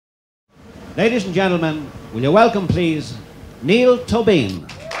Ladies and gentlemen, will you welcome, please, Niall Toibin.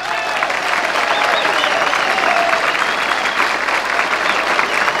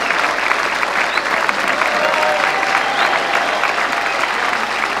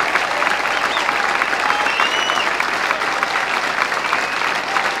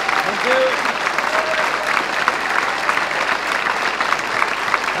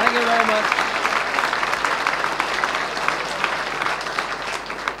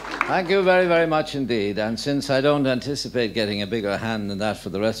 Thank you very, very much indeed. And since I don't anticipate getting a bigger hand than that for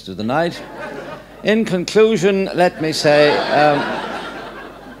the rest of the night, in conclusion, let me say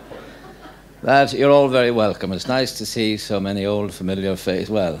that you're all very welcome. It's nice to see so many old, familiar faces.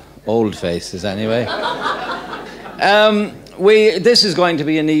 Well, old faces anyway. This is going to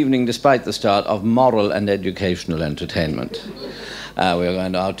be an evening, despite the start, of moral and educational entertainment. We are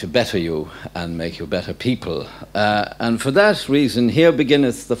going out to better you and make you better people. And for that reason, here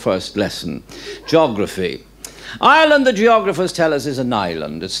beginneth the first lesson. Geography. Ireland, the geographers tell us, is an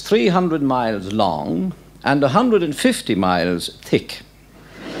island. It's 300 miles long and 150 miles thick.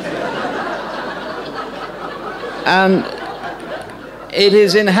 And it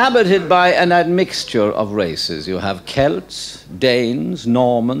is inhabited by an admixture of races. You have Celts, Danes,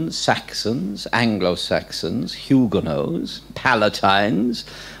 Normans, Saxons, Anglo-Saxons, Huguenots, Palatines,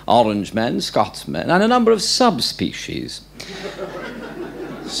 Orangemen, Scotsmen, and a number of subspecies,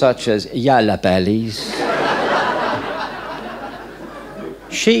 such as yalla-bellies,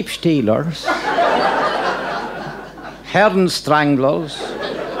 sheep stealers, hern stranglers,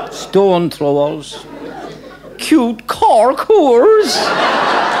 stone throwers, cute cork-whores,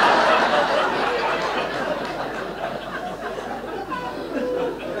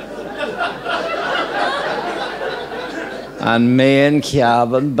 and main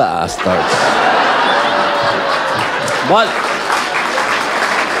cabin bastards.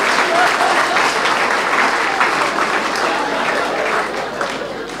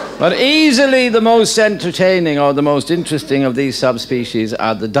 But easily the most entertaining or the most interesting of these subspecies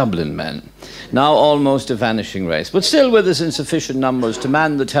are the Dublin men, now almost a vanishing race, but still with us in sufficient numbers to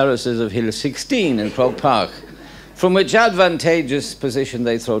man the terraces of Hill 16 in Croke Park, from which advantageous position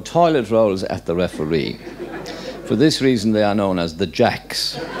they throw toilet rolls at the referee. For this reason they are known as the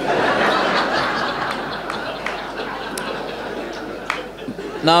Jacks.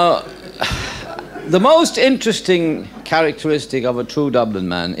 Now, the most interesting characteristic of a true Dublin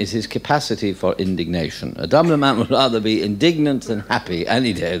man is his capacity for indignation. A Dublin man would rather be indignant than happy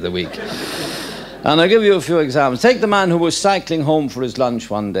any day of the week. And I'll give you a few examples. Take the man who was cycling home for his lunch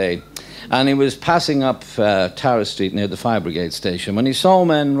one day, and he was passing up Tara Street near the fire brigade station when he saw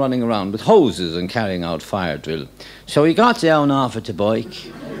men running around with hoses and carrying out fire drill. So he got down off at the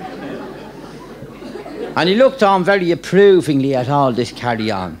bike, and he looked on very approvingly at all this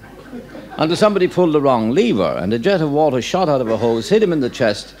carry-on, until somebody pulled the wrong lever, and a jet of water shot out of a hose, hit him in the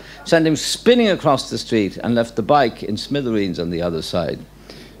chest, sent him spinning across the street, and left the bike in smithereens on the other side.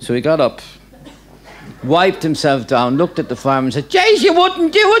 So he got up, wiped himself down, looked at the fireman and said, "Jeez, you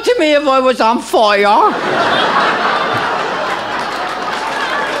wouldn't do it to me if I was on fire."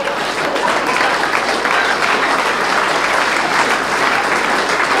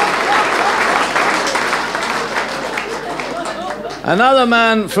 Another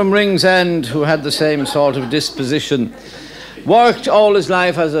man from Ringsend who had the same sort of disposition worked all his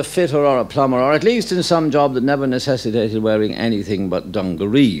life as a fitter or a plumber, or at least in some job that never necessitated wearing anything but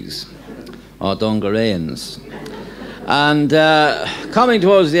dungarees or dungareens. And coming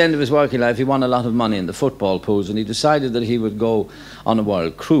towards the end of his working life, he won a lot of money in the football pools, and he decided that he would go on a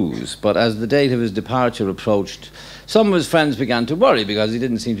world cruise. But as the date of his departure approached, some of his friends began to worry because he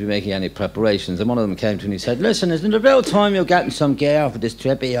didn't seem to be making any preparations. And one of them came to him and he said, "Listen, isn't it about time you're getting some gear for this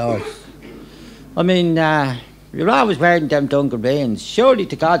trip of yours? I mean, you're always wearing them dungareens. Surely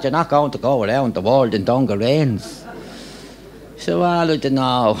to God you're not going to go around the world in dungareens." So, well, I don't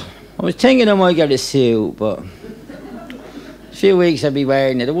know. I was thinking I might get a suit, but a few weeks I'd be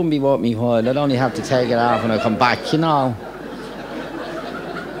wearing it. It wouldn't be worth me while. I'd only have to take it off when I come back, you know.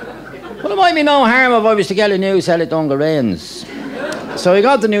 Well, it might be no harm if I was to get a new set of dungareens. So he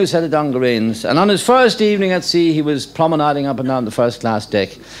got the new set of dungareens, and on his first evening at sea, he was promenading up and down the first-class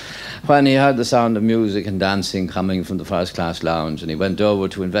deck when he heard the sound of music and dancing coming from the first-class lounge, and he went over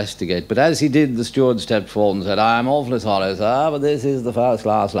to investigate. But as he did, the steward stepped forward and said, "I'm awfully sorry, sir, but this is the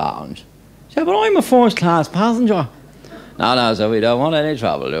first-class lounge." He said, "But I'm a first-class passenger." No, sir, we don't want any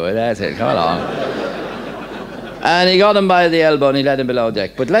trouble, do we? That's it, come along. And he got him by the elbow and he led him below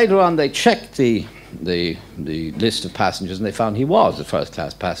deck. But later on, they checked the list of passengers, and they found he was a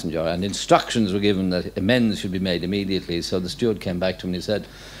first-class passenger, and instructions were given that amends should be made immediately. So the steward came back to him and he said,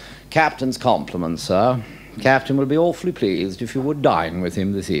 Captain's compliments, sir. Captain will be awfully pleased if you would dine with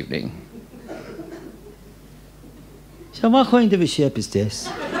him this evening. So what kind of a ship is this?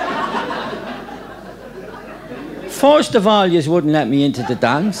 First of all, you wouldn't let me into the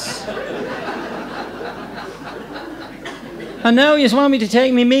dance. And now you want me to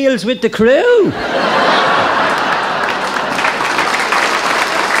take me meals with the crew.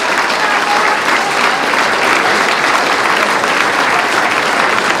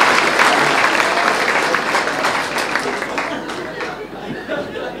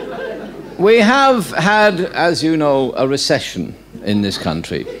 We have had, as you know, a recession in this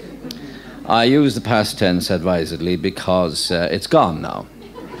country. I use the past tense advisedly because it's gone now.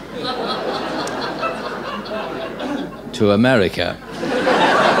 To America.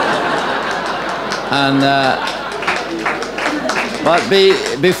 And but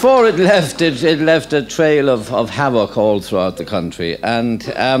before it left, it left a trail of havoc all throughout the country. And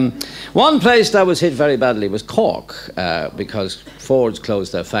one place that was hit very badly was Cork, because Ford's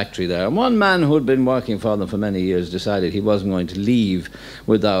closed their factory there. And one man who had been working for them for many years decided he wasn't going to leave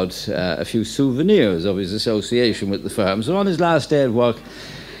without a few souvenirs of his association with the firm. So on his last day at work,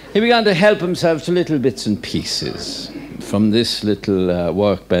 he began to help himself to little bits and pieces. From this little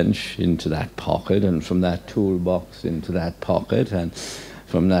workbench into that pocket, and from that toolbox into that pocket, and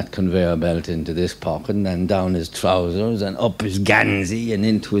from that conveyor belt into this pocket, and then down his trousers, and up his gansy, and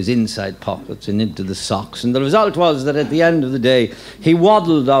into his inside pockets, and into the socks. And the result was that at the end of the day, he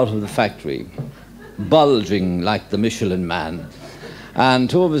waddled out of the factory, bulging like the Michelin Man. And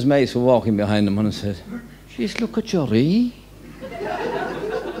two of his mates were walking behind him and said, "Jeez, look at Jory.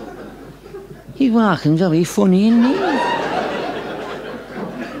 He's walking very funny, isn't he?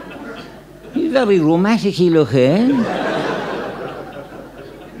 He's very rheumatic-y looking.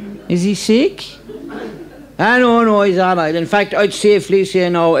 Is he sick?" "Ah, no, he's all right. In fact, I'd safely say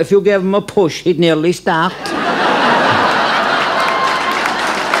no. If you gave him a push, he'd nearly start."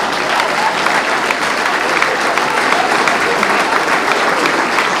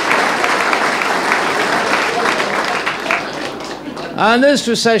 And this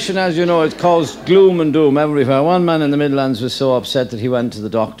recession, as you know, it caused gloom and doom everywhere. One man in the Midlands was so upset that he went to the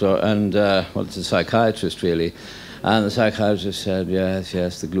doctor and, well, it's a psychiatrist really, and the psychiatrist said, yes,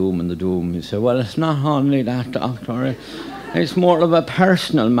 the gloom and the doom. He said, "Well, it's not only that, doctor. It's more of a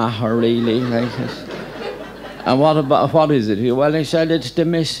personal matter, really." "And what is it?" "Well," he said, "it's the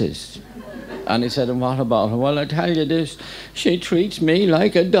missus." And he said, "And what about her?" "Well, I tell you this, she treats me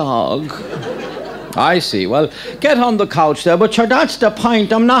like a dog." "I see. Well, get on the couch there, but sure, that's the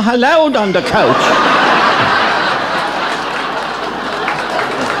point. I'm not allowed on the couch."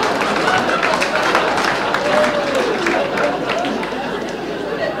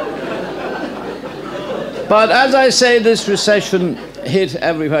 But as I say, this recession hit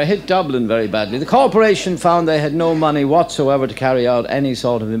everywhere, hit Dublin very badly. The corporation found they had no money whatsoever to carry out any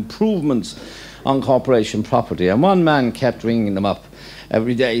sort of improvements on corporation property. And one man kept ringing them up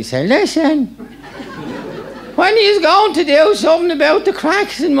every day saying, "Listen, when are you going to do something about the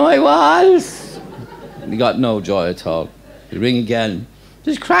cracks in my walls?" And he got no joy at all. He'd ring again.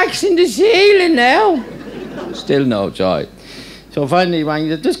 "There's cracks in the ceiling now." Still no joy. So finally he rang,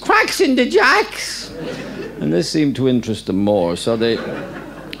 "There's cracks in the jacks." And this seemed to interest them more, so they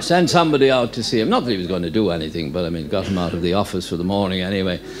sent somebody out to see him. Not that he was going to do anything, but I mean, got him out of the office for the morning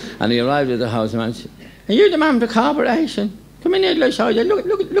anyway. And he arrived at the house and said, "Are you the man from the corporation? Come in here, let me show you. Look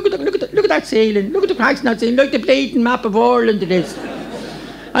at that ceiling. Look at the cracks in that ceiling. Look at the bleeding map of Ireland it is.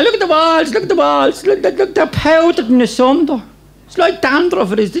 And look at the walls. Look at the walls. Look, they're powdered in asunder. It's like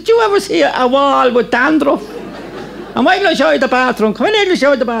dandruff it is. Did you ever see a wall with dandruff? And wait till I show you the bathroom. Come in here, let me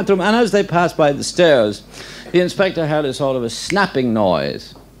show you the bathroom." And as they passed by the stairs, the inspector heard a sort of a snapping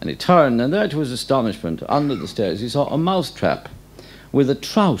noise. And he turned, and there to his astonishment, under the stairs, he saw a mousetrap with a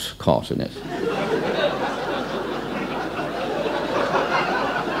trout caught in it.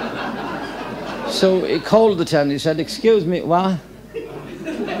 So he called the tenant. He said, "Excuse me, what?"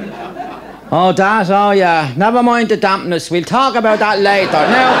 "Oh, that, oh yeah. Never mind the dampness. We'll talk about that later.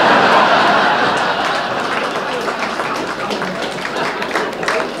 Now..."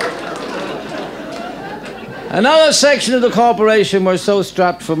 Another section of the corporation were so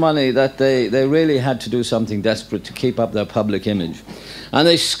strapped for money that they really had to do something desperate to keep up their public image. And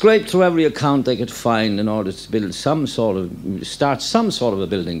they scraped through every account they could find in order to start some sort of a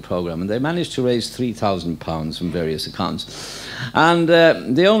building program. And they managed to raise £3,000 from various accounts. And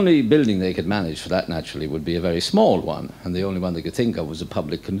the only building they could manage for that, naturally, would be a very small one. And the only one they could think of was a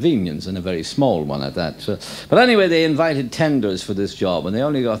public convenience, and a very small one at that. So, but anyway, they invited tenders for this job, and they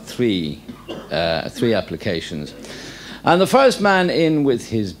only got three applications. And the first man in with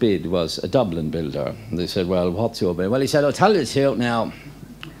his bid was a Dublin builder. And they said, well, what's your bid? Well, he said, I'll tell you the truth now.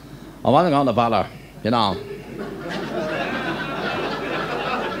 I wasn't going to bother, you know.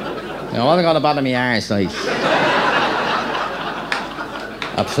 I wasn't going to bother me arse, like.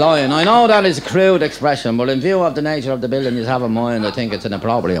 Applying. I know that is a crude expression, but in view of the nature of the building you have in mind, I think it's an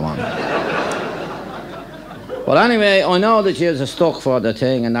appropriate one. But anyway, I know that you're stuck for the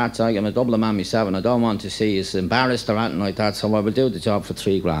thing, and that's like I'm a Dublin man myself, and I don't want to see you embarrassed or anything like that, so I will do the job for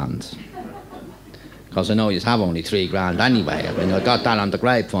 £3,000. Because I know you have only £3,000 anyway. I mean, I got that on the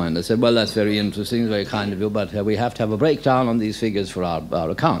grapevine. I said, well, that's very interesting, very kind of you, but we have to have a breakdown on these figures for our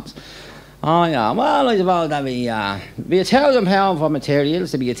accounts. Oh, yeah, well, I suppose that be £1,000 for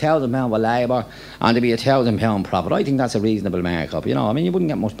materials, to be £1,000 for labour, and to be £1,000 profit. I think that's a reasonable markup, you know. I mean, you wouldn't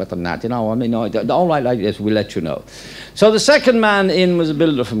get much better than that, you know. I mean, all right like this, we'll let you know. So the second man in was a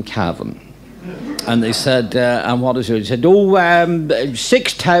builder from Cavan. And they said, and what is it? He said, oh,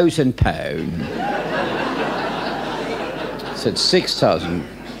 £6,000. Said 6,000.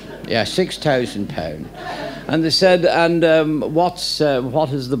 Yeah, £6,000. And they said, and what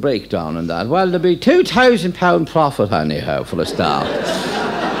is the breakdown in that? Well, there'll be £2,000 profit anyhow for a start.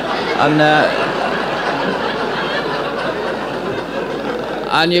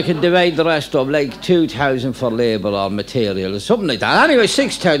 And you can divide the rest up, like 2,000 for labour or material or something like that. Anyway,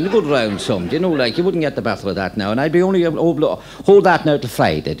 6,000, a good round sum, you know, like you wouldn't get the better of that now. And I'd be only able to hold that now till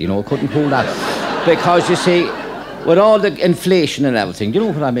Friday, you know, I couldn't hold that. Because you see, with all the inflation and everything, you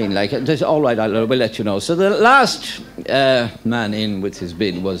know what I mean? Like, all right, we'll let you know. So the last man in with his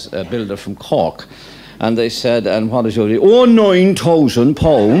bid was a builder from Cork. And they said, and what is your bid? Oh,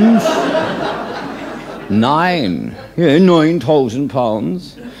 £9,000. 9. Yeah,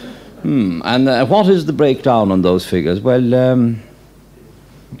 £9,000. And what is the breakdown on those figures? Well, there'll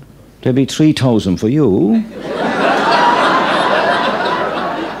be 3,000 for you.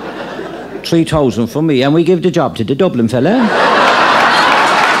 3,000 for me, and we give the job to the Dublin fella.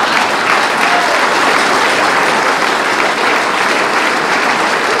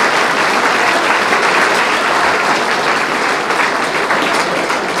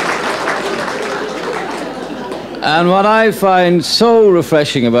 And what I find so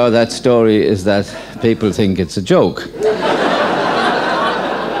refreshing about that story is that people think it's a joke.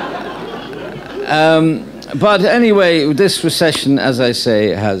 But anyway, this recession, as I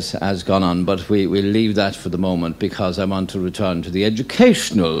say, has gone on, but we'll leave that for the moment because I want to return to the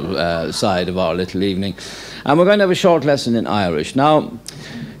educational side of our little evening. And we're going to have a short lesson in Irish. Now,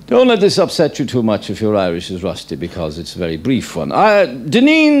 don't let this upset you too much if your Irish is rusty, because it's a very brief one.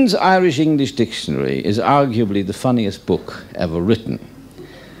 Dineen's Irish-English Dictionary is arguably the funniest book ever written,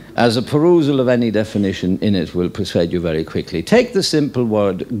 as a perusal of any definition in it will persuade you very quickly. Take the simple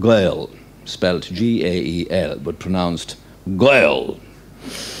word Gael, spelled G-A-E-L, but pronounced Gael,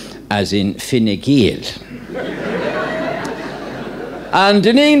 as in Fine Gael. And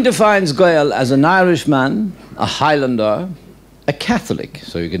Dineen defines Gael as an Irishman, a Highlander, a Catholic,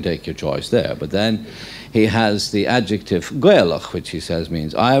 so you can take your choice there. But then he has the adjective Gaelach, which he says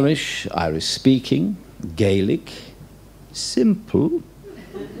means Irish, Irish-speaking, Gaelic, simple,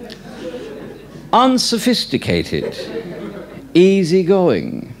 unsophisticated,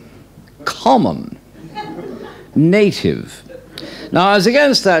 easygoing, common, native. Now, as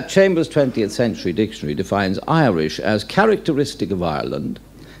against that, Chambers' 20th Century Dictionary defines Irish as characteristic of Ireland,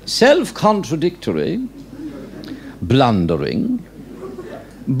 self-contradictory, blundering,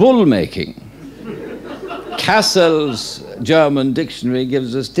 bull-making. Cassell's German dictionary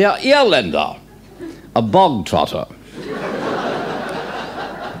gives us der Irländer, a bog-trotter.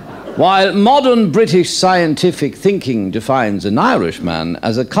 While modern British scientific thinking defines an Irishman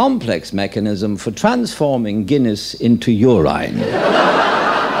as a complex mechanism for transforming Guinness into urine.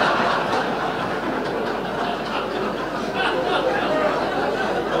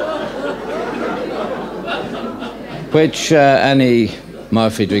 Which any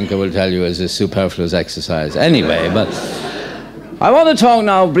Murphy drinker will tell you is a superfluous exercise anyway, but I want to talk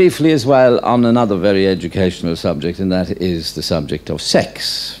now briefly as well on another very educational subject, and that is the subject of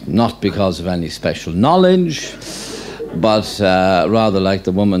sex. Not because of any special knowledge, but rather like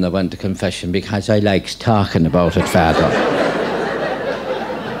the woman that went to confession, because I likes talking about it, Father.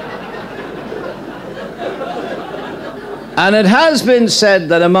 And it has been said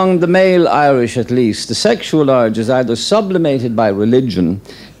that among the male Irish, at least, the sexual urge is either sublimated by religion,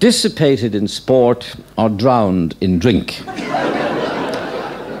 dissipated in sport, or drowned in drink.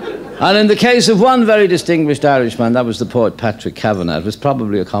 And in the case of one very distinguished Irishman, that was the poet Patrick Kavanagh, it was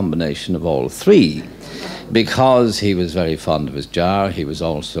probably a combination of all three. because he was very fond of his jar, he was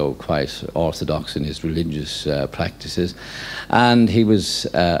also quite orthodox in his religious practices, and he was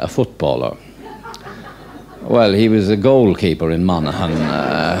a footballer. Well, he was a goalkeeper in Monaghan.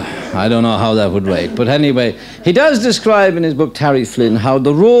 I don't know how that would rate. But anyway, he does describe in his book, Tarry Flynn, how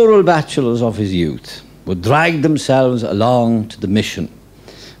the rural bachelors of his youth would drag themselves along to the mission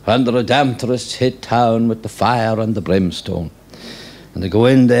when the Redemptorists hit town with the fire and the brimstone. And they go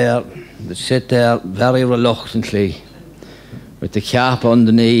in there, they sit there very reluctantly with the cap on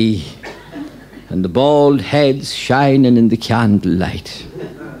the knee and the bald heads shining in the candlelight.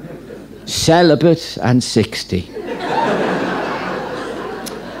 Celibate and 60.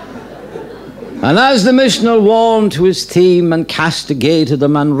 And as the missioner warned to his theme and castigated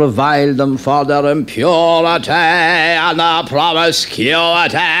them and reviled them for their impurity and their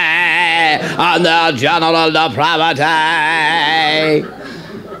promiscuity and their general depravity,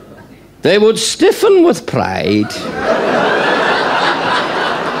 they would stiffen with pride.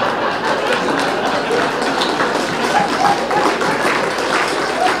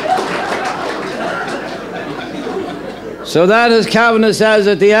 So that, as Kavanagh says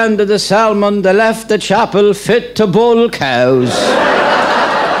at the end of the sermon, they left the chapel fit to bull cows.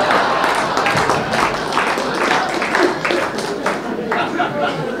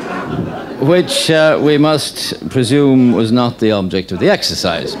 Which we must presume was not the object of the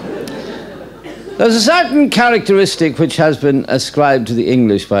exercise. There's a certain characteristic which has been ascribed to the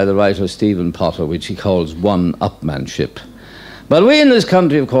English by the writer Stephen Potter, which he calls one-upmanship. But we in this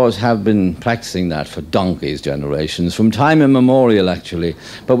country, of course, have been practicing that for donkey's generations, from time immemorial, actually.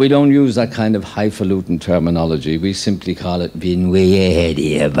 But we don't use that kind of highfalutin terminology. We simply call it being way ahead of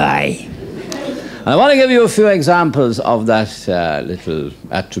you, bye. I want to give you a few examples of that little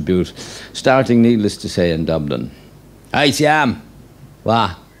attribute, starting, needless to say, in Dublin. Hey, Sam.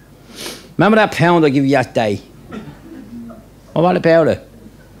 What? Remember that pound I give you yesterday? Oh, what about it?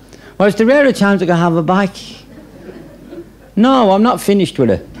 Well, it's the rare chance I can have it back. No, I'm not finished with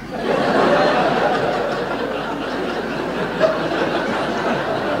it.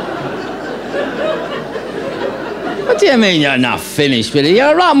 What do you mean you're not finished with it?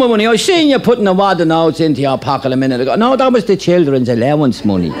 You're rotten with money. I seen you putting a wad of notes into your pocket a minute ago. No, that was the children's allowance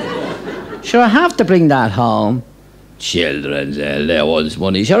money. Sure, I have to bring that home. Children's allowance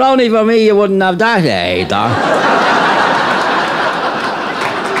money. Sure, only for me you wouldn't have that either.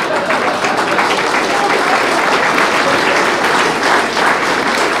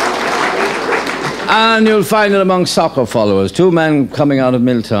 And you'll find it among soccer followers. Two men coming out of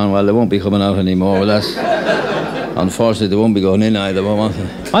Milltown. Well, they won't be coming out anymore. Well, that's... Unfortunately, they won't be going in either.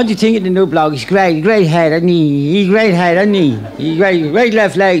 What do you think of the new bloke? He's great. Great head, isn't he? He's great head, isn't he? He's great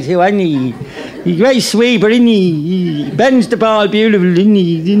left leg, too, isn't he? He's great sweeper, isn't he? He bends the ball beautiful, isn't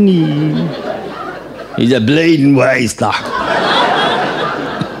he? Isn't he? He's a bleeding waster.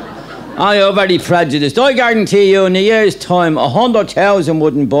 Oh, you're very prejudiced. I guarantee you, in a year's time, 100,000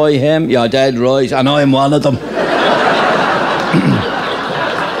 wouldn't buy him. You're dead right, and I'm one of them.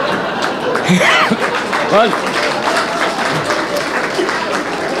 Well,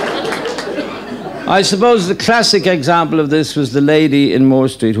 I suppose the classic example of this was the lady in Moore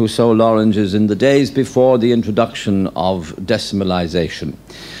Street who sold oranges in the days before the introduction of decimalisation.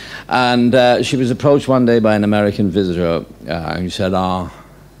 And she was approached one day by an American visitor, and he said,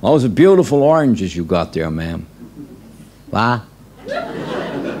 those are beautiful oranges you got there, ma'am. What?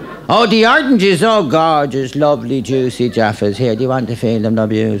 Oh, the oranges, oh, gorgeous, lovely, juicy Jaffas. Here, do you want to feel them? They're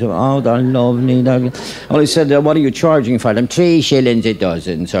beautiful. Oh, they're lovely. Well, he said, what are you charging for them? 3 shillings a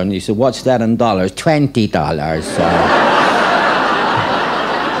dozen, sir. And he said, what's that in dollars? $20, sir.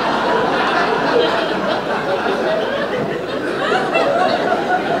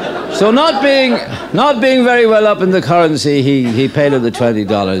 So not being very well up in the currency, he paid her the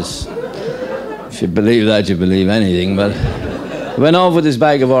 $20. If you believe that, you believe anything. But he went off with his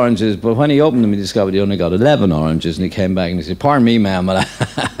bag of oranges, but when he opened them, he discovered he only got 11 oranges, and he came back and he said, pardon me, ma'am, but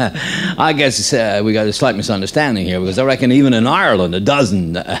I guess we got a slight misunderstanding here, because I reckon even in Ireland, a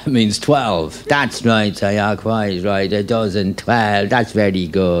dozen means 12. That's right, sir, you're quite right, a dozen, 12, that's very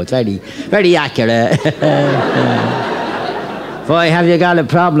good, very, very accurate. Boy, have you got a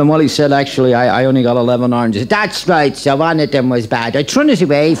problem? Well, he said, actually, I only got 11 oranges. That's right, so one of them was bad. I threw it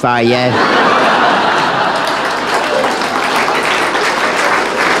away for you.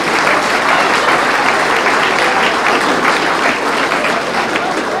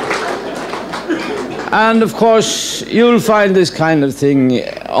 And, of course, you'll find this kind of thing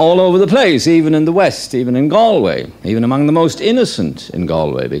all over the place, even in the West, even in Galway, even among the most innocent in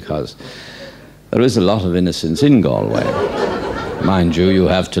Galway, because there is a lot of innocence in Galway. Mind you, you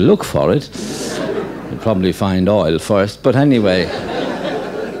have to look for it. You'd probably find oil first, but anyway.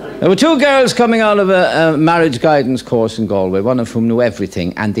 There were two girls coming out of a marriage guidance course in Galway, one of whom knew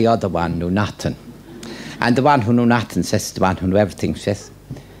everything, and the other one knew nothing. And the one who knew nothing says to the one who knew everything, says,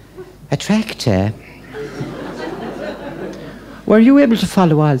 "A tractor? Were you able to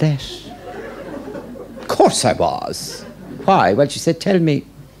follow all that?" "Of course I was." "Why?" "Well," she said, "tell me,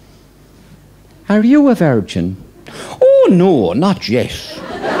 are you a virgin?" "Oh, no, not yet."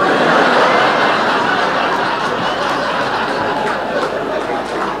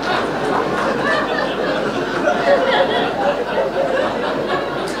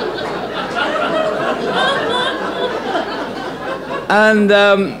 And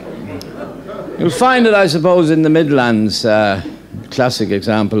you'll find it, I suppose, in the Midlands, classic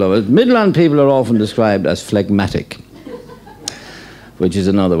example of it. Midland people are often described as phlegmatic, which is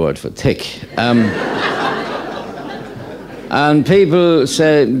another word for thick. And people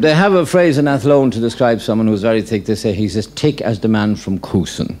say, they have a phrase in Athlone to describe someone who's very thick. They say he's as thick as the man from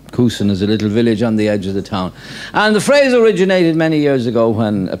Coosan. Coosan is a little village on the edge of the town. And the phrase originated many years ago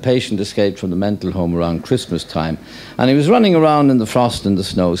when a patient escaped from the mental home around Christmas time. And he was running around in the frost and the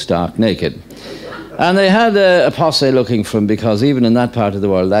snow stark naked. And they had a posse looking for him because even in that part of the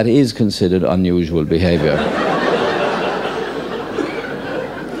world, that is considered unusual behaviour.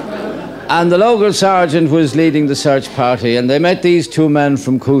 And the local sergeant was leading the search party, and they met these two men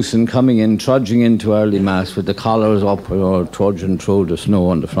from Coosan coming in, trudging into early mass with the collars up, trudging through the snow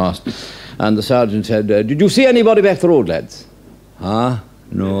and the frost. And the sergeant said, "Did you see anybody back the road, lads?" "Huh?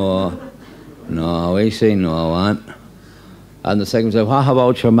 No, we seen no one." And the second said, "What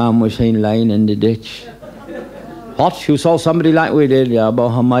about your man was seen lying in the ditch?" "What? You saw somebody like we did?" "Yeah,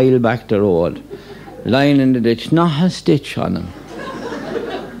 about a mile back the road. Lying in the ditch, not a stitch on him.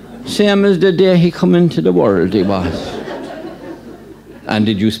 Same as the day he come into the world, he was." "And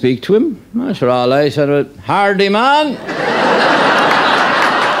did you speak to him?" "Oh, sure, all I said was, 'Hardy man.'"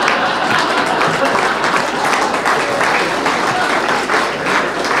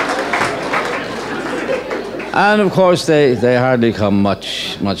 And of course, they hardly come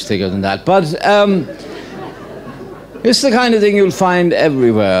much thicker than that. But it's the kind of thing you'll find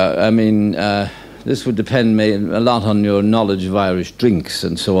everywhere. I mean, this would depend a lot on your knowledge of Irish drinks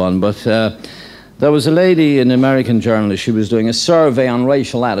and so on, but there was a lady, an American journalist, she was doing a survey on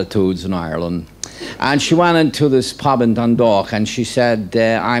racial attitudes in Ireland. And she went into this pub in Dundalk and she said,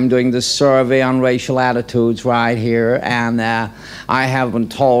 "I'm doing this survey on racial attitudes right here, and I have been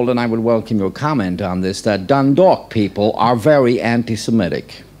told, and I would welcome your comment on this, that Dundalk people are very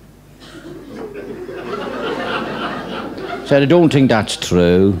anti-Semitic." Said, "I don't think that's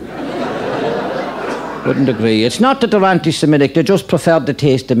true. Wouldn't agree. It's not that they're anti-Semitic, they just prefer the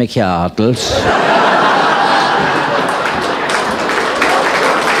taste of McArdles."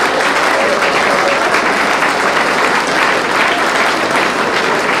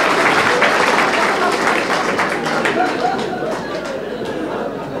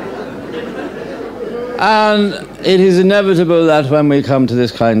 And it is inevitable that when we come to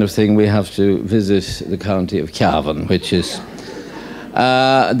this kind of thing, we have to visit the county of Cavan, which is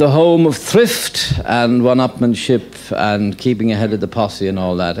the home of thrift and one-upmanship and keeping ahead of the posse and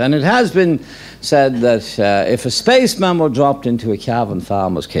all that. And it has been said that if a spaceman were dropped into a Cavan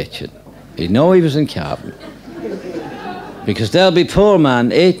farmer's kitchen, he'd know he was in Cavan, because there'll be poor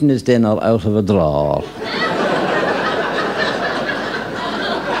man eating his dinner out of a drawer.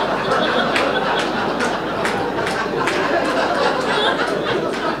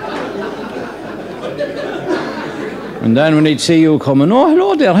 And then when he'd see you coming, "Oh,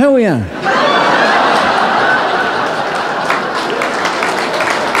 hello there, how are you?"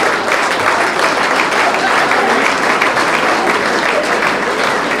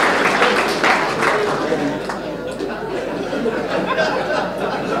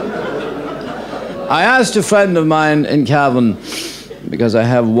 I asked a friend of mine in Cavan, because I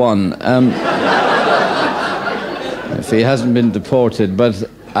have one, if he hasn't been deported, but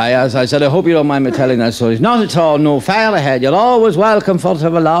I said, "I hope you don't mind me telling that story." "Not at all, no, far ahead. You're always welcome for to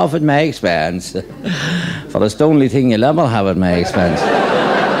have a laugh at my expense. For it's the only thing you'll ever have at my expense."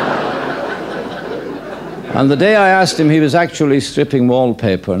 And the day I asked him, he was actually stripping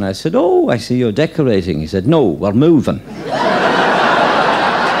wallpaper, and I said, "Oh, I see you're decorating." He said, "No, we're moving."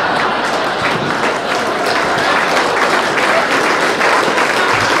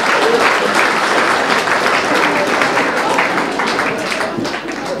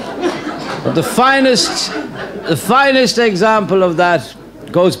 The finest example of that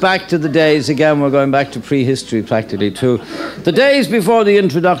goes back to the days, again, we're going back to prehistory practically, to the days before the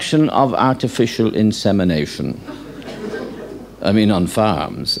introduction of artificial insemination. I mean, on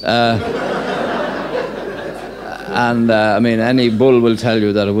farms. And, I mean, any bull will tell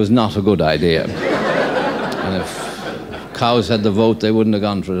you that it was not a good idea. And if cows had the vote, they wouldn't have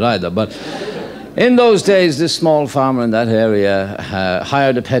gone for it either. But in those days, this small farmer in that area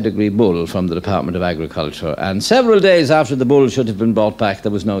hired a pedigree bull from the Department of Agriculture. And several days after the bull should have been brought back,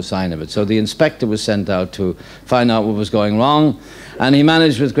 there was no sign of it. So the inspector was sent out to find out what was going wrong. And he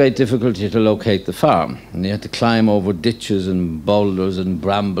managed with great difficulty to locate the farm. And he had to climb over ditches and boulders and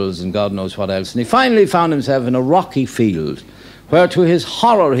brambles and God knows what else. And he finally found himself in a rocky field, where to his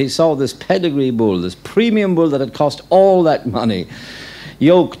horror he saw this pedigree bull, this premium bull that had cost all that money,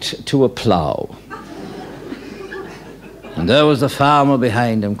 yoked to a plough. And there was the farmer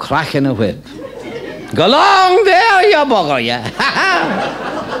behind him, cracking a whip. Go along there, you bugger, you.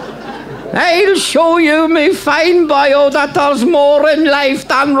 I'll show you, me fine boyo, that there's more in life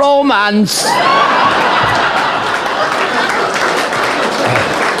than romance.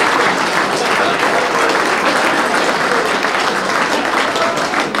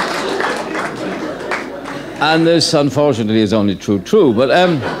 And this, unfortunately, is only true. But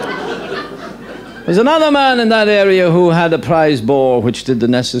there's another man in that area who had a prize boar which did the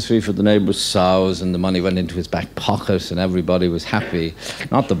necessary for the neighbour's sows, and the money went into his back pocket, and everybody was happy.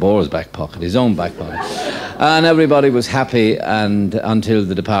 Not the boar's back pocket, his own back pocket. And everybody was happy, and until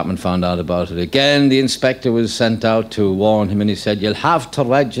the department found out about it again, the inspector was sent out to warn him, and he said, you'll have to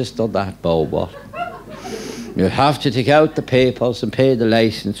register that boar. You'll have to take out the papers and pay the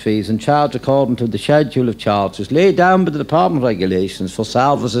licence fees and charge according to the schedule of charges laid down by the department regulations for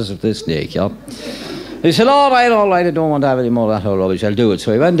services of this nature. He said, all right, I don't want to have any more of that whole rubbish, I'll do it.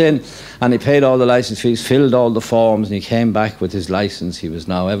 So he went in and he paid all the licence fees, filled all the forms, and he came back with his licence. He was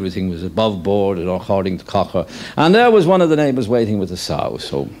now, everything was above board and according to Cocker. And there was one of the neighbours waiting with a sow.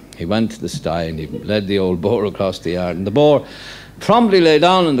 So he went to the sty and he led the old boar across the yard, and the boar promptly lay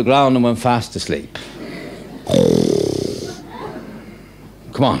down on the ground and went fast asleep.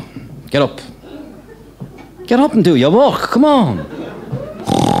 Come on, get up. Get up and do your work, come on.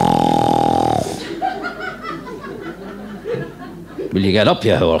 Will you get up,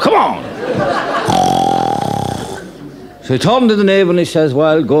 you whore? Come on. So he turned to the neighbour and he says,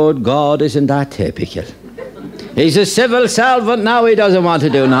 well, good God, isn't that typical? He's a civil servant now, he doesn't want to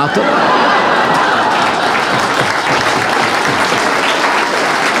do nothing.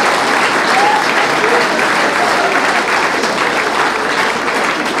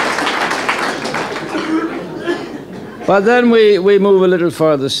 But then we move a little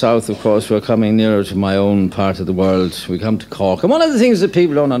further south, of course. We're coming nearer to my own part of the world. We come to Cork. And one of the things that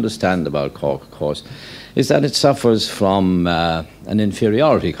people don't understand about Cork, of course, is that it suffers from an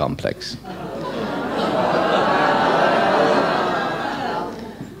inferiority complex.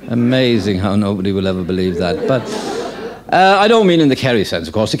 Amazing how nobody will ever believe that. But I don't mean in the Kerry sense,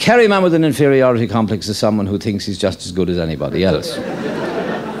 of course. A Kerry man with an inferiority complex is someone who thinks he's just as good as anybody else.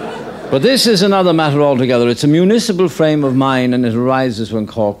 But this is another matter altogether. It's a municipal frame of mind, and it arises when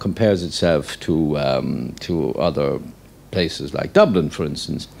Cork compares itself to other places like Dublin, for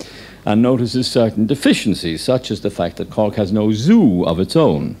instance, and notices certain deficiencies, such as the fact that Cork has no zoo of its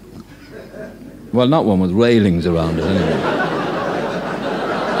own. Well, not one with railings around it, anyway.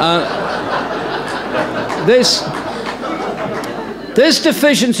 This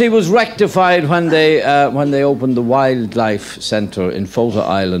deficiency was rectified when they opened the Wildlife Centre in Fota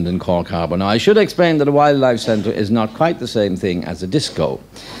Island in Cork Harbour. Now, I should explain that a wildlife centre is not quite the same thing as a disco.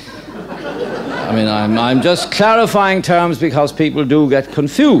 I mean, I'm just clarifying terms because people do get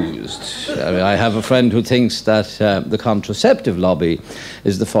confused. I mean, I have a friend who thinks that the contraceptive lobby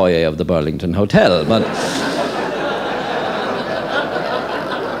is the foyer of the Burlington Hotel, but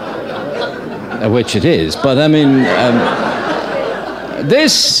which it is. But I mean.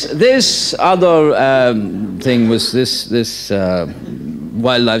 This other thing was this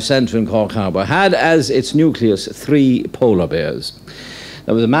wildlife centre in Cork Harbour had as its nucleus 3 polar bears.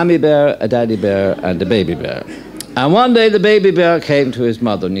 There was a mammy bear, a daddy bear, and a baby bear. And one day the baby bear came to his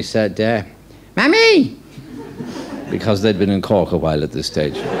mother and he said, Mammy! Because they'd been in Cork a while at this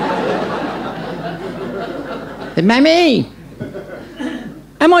stage. Mammy!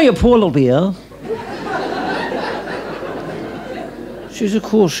 Am I a polar bear? She says, of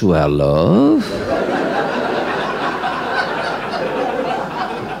course you are, love.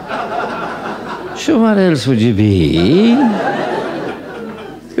 Sure, what else would you be?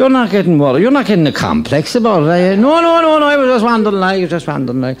 You're not getting worried. You're not getting a complex about it, are you? No, I was just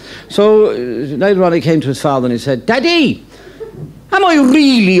wondering. So later on he came to his father and he said, Daddy, am I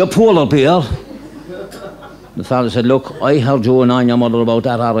really a polar bear? The father said, look, I heard you and your mother about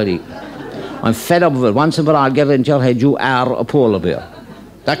that already. I'm fed up with it. Once and for all, get it into your head, you are a polar bear.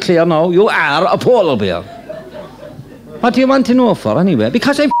 That clear now? You are a polar bear. What do you want to know for, anyway?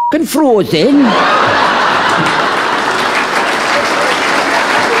 Because I'm f***ing frozen.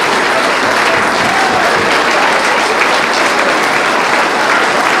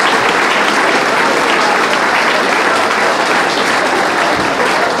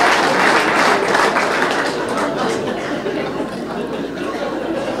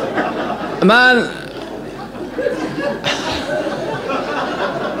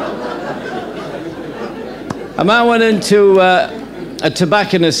 A man went into a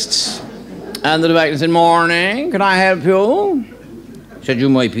tobacconist's, and the tobacconist said, "Morning, can I help you?" Said, "You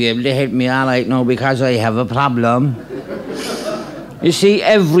might be able to help me all right now because I have a problem. You see,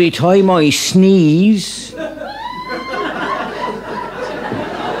 every time I sneeze,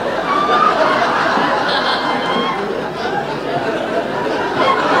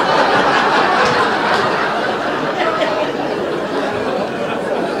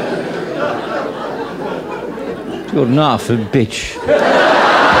 you're an awful bitch.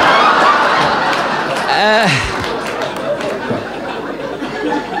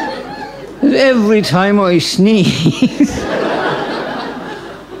 Every time I sneeze,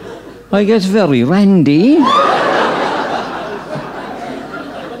 I get very randy. He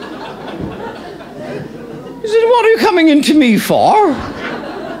said, "What are you coming into me for?"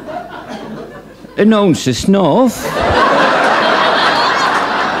 An ounce of snuff.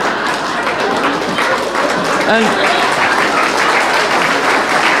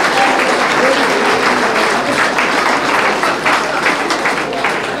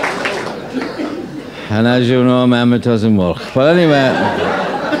 And as you know, ma'am, it doesn't work. But anyway,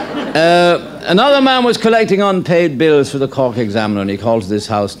 another man was collecting unpaid bills for the Cork Examiner, and he called to this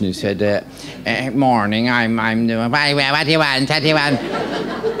house and he said, "Morning, I'm doing. What do you want? What do you want?"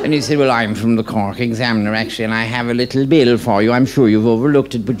 And he said, "Well, I'm from the Cork Examiner, actually, and I have a little bill for you. I'm sure you've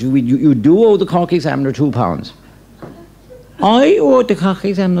overlooked it, but you do owe the Cork Examiner £2. I owe the Cork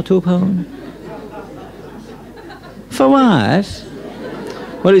Examiner £2? For what?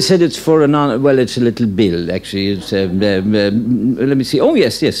 Well, he said it's for it's a little bill, actually. It's, let me see. Oh,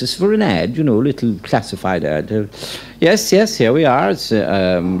 yes, it's for an ad, a little classified ad. Yes, here we are. It's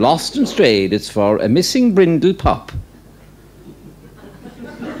Lost and Strayed. It's for a missing brindle pup.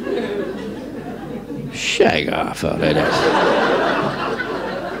 Shag off, all right.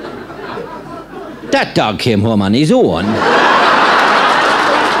 That dog came home on his own.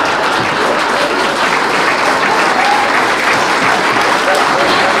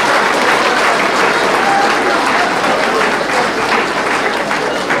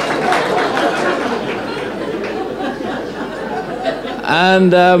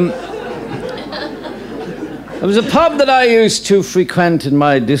 And there was a pub that I used to frequent in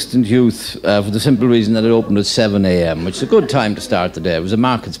my distant youth for the simple reason that it opened at 7 a.m., which is a good time to start the day. It was a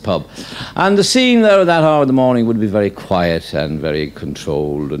markets pub. And the scene there at that hour of the morning would be very quiet and very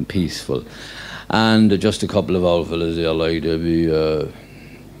controlled and peaceful. And just a couple of old fellas there like to be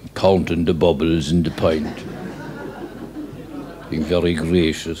counting the bubbles in the pint. Being very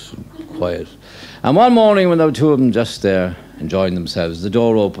gracious and quiet. And one morning when there were two of them just there, enjoying themselves, the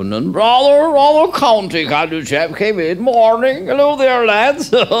door opened and rather county kind of chap came in. "Morning, hello there, lads.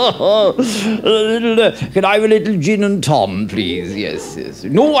 Can I have a little gin and tom, please?" Yes.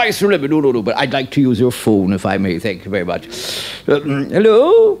 No ice lemon, no, but I'd like to use your phone if I may, thank you very much.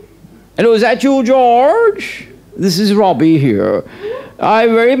 Hello, is that you, George? This is Robbie here.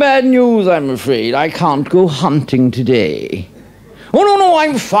 I've very bad news, I'm afraid. I can't go hunting today. "Oh, no,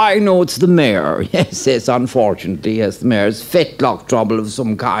 I'm fine. No, it's the mare." Yes, unfortunately, yes, the mare's fetlock trouble of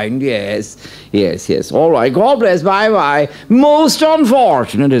some kind, yes. All right, God bless, bye-bye. Most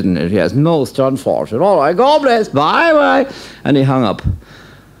unfortunate, isn't it? Yes, most unfortunate. All right, God bless, bye-bye. And he hung up.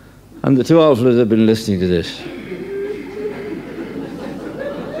 And the two outfielders have been listening to this.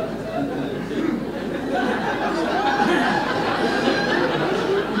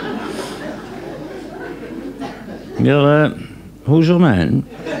 You're, who's your man?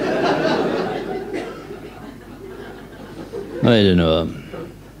 I don't know.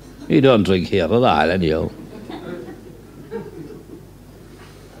 He don't drink here at all, anyhow.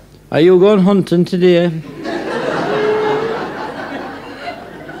 Are you going hunting today?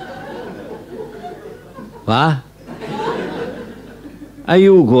 What? Are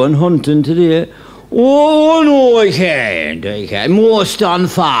you going hunting today? Oh, no, I can't. Most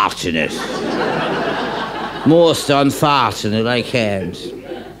unfortunate. Most unfortunate, I can't.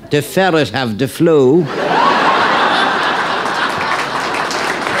 The ferret have the flu.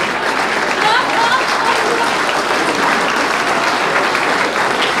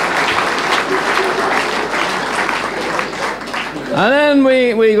 And then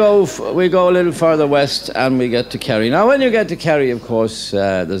we go a little further west and we get to Kerry. Now, when you get to Kerry, of course,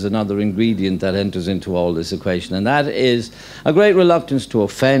 there's another ingredient that enters into all this equation, and that is a great reluctance to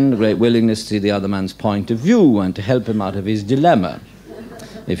offend, a great willingness to see the other man's point of view and to help him out of his dilemma,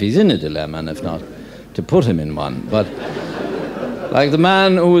 if he's in a dilemma, and if not, to put him in one. But like the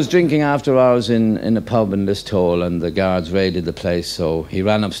man who was drinking after hours in a pub in Listowel, and the guards raided the place, so he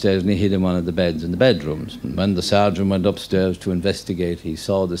ran upstairs and he hid in one of the beds in the bedrooms. And when the sergeant went upstairs to investigate, he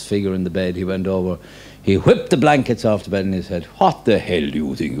saw this figure in the bed. He went over, he whipped the blankets off the bed and he said, "What the hell do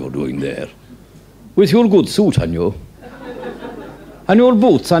you think you're doing there? With your good suit on you? And your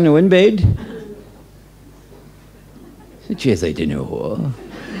boots on you in bed?" I said, "Yes, I don't know."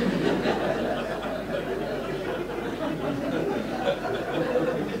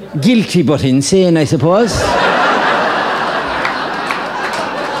 Guilty but insane, I suppose.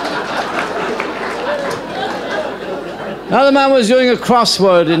 Now the man was doing a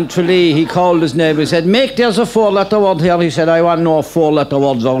crossword in Tralee. He called his neighbour. He said, "Make there's a 4-letter word here." He said, "I want no 4-letter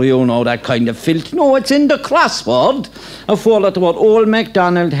words, or you know, that kind of filth." "No, it's in the crossword. A 4-letter word. Old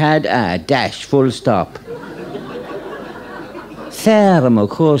MacDonald had a dash, full stop." "Farm, of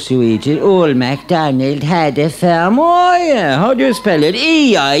course, you idiot. Old MacDonald had a farm." "Oh, yeah. How do you spell it?"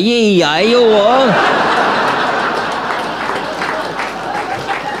 E-I-E-I-O.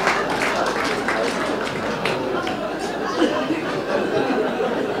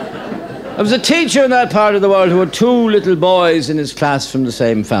 There was a teacher in that part of the world who had 2 little boys in his class from the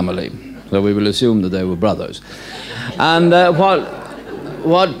same family. So we will assume that they were brothers. And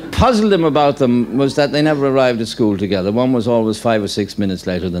what puzzled him about them was that they never arrived at school together. One was always 5 or 6 minutes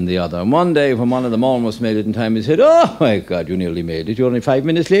later than the other. And one day, when one of them almost made it in time, he said, "Oh, my God, you nearly made it. You're only 5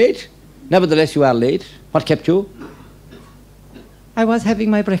 minutes late. Nevertheless, you are late. What kept you?" "I was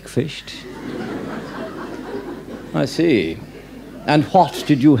having my breakfast." "I see. And what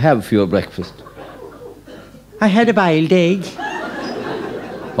did you have for your breakfast?" "I had a boiled egg."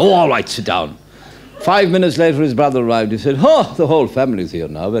 "Oh, all right, sit down." 5 minutes later, his brother arrived. He said, "Oh, the whole family's here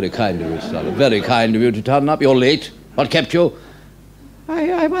now. Very kind of you, son. Very kind of you to turn up. You're late. What kept you?"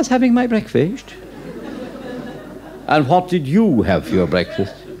 I was having my breakfast." "And what did you have for your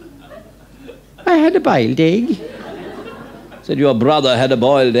breakfast?" "I had a boiled egg." Said, "Your brother had a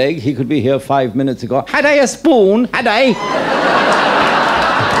boiled egg. He could be here 5 minutes ago." "Had I a spoon? Had I?"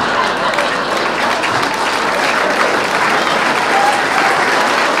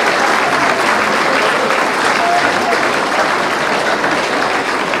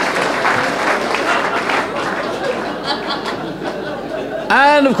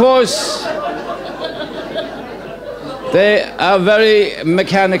 And, of course, they are very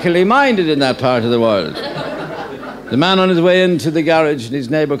mechanically minded in that part of the world. The man on his way into the garage, and his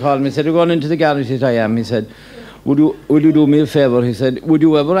neighbour called him. He said, "You're going into the garage?" He said, "I am." He said, Would you do me a favour?" He said, "Would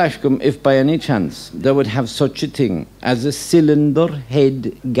you ever ask him if by any chance they would have such a thing as a cylinder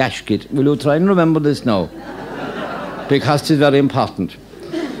head gasket?" Will you try and remember this now? Because it's very important.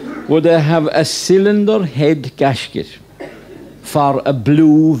 Would they have a cylinder head gasket for a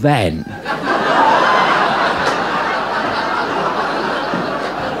blue van?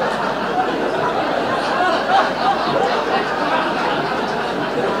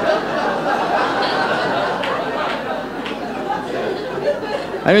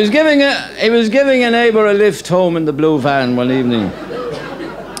 He was giving a neighbour a lift home in the blue van one evening.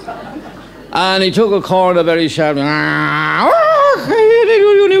 And he took a corner very sharp.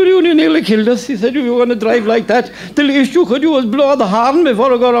 "You nearly killed us." He said, "You were going to drive like that. The least you could do was blow the horn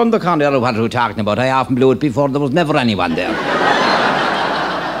before I got around the corner." "What are you talking about? I often blew it before there was never anyone there."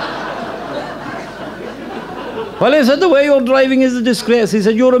 "Well," he said, "the way you're driving is a disgrace." He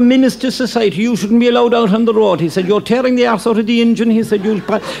said, "You're a menace to society. You shouldn't be allowed out on the road." He said, "You're tearing the arse out of the engine." He said, "He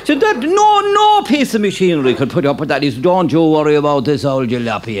said, that no piece of machinery could put up with that." He said, "Don't you worry about this old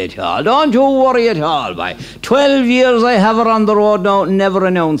jalopy at all. Don't you worry at all. By 12 years I have her on the road now, never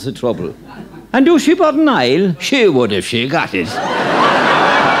an ounce of trouble." "And do she but Niall?" "She would if she got it."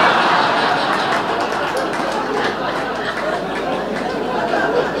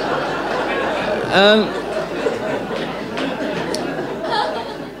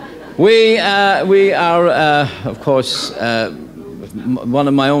 We are, of course, one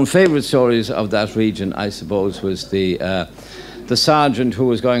of my own favourite stories of that region, I suppose, was the sergeant who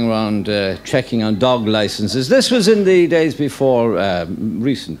was going around checking on dog licences. This was in the days before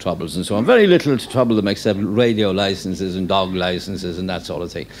recent troubles and so on. Very little to trouble them except radio licences and dog licences and that sort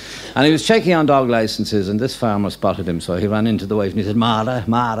of thing. And he was checking on dog licences, and this farmer spotted him, so he ran into the wife and he said, Mara,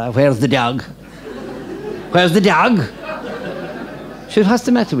 where's the dog? Where's the dog?" She has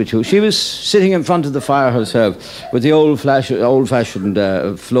the matter with you. She was sitting in front of the fire herself with the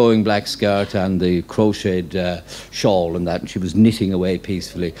old-fashioned flowing black skirt and the crocheted shawl and that, and she was knitting away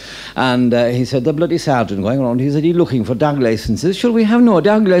peacefully. And he said, the bloody sergeant going around, he said, "Are you looking for dog licenses?" "Shall we have no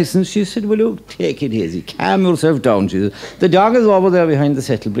dog licence?" She said, "Well, look, take it easy. Calm yourself down." She said, "The dog is over there behind the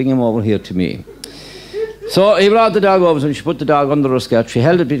settle. Bring him over here to me." So he brought the dog over and she put the dog under her skirt. She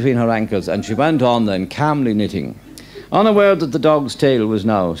held it between her ankles and she went on then, calmly knitting, unaware that the dog's tail was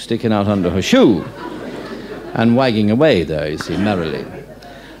now sticking out under her shoe and wagging away there, you see, merrily.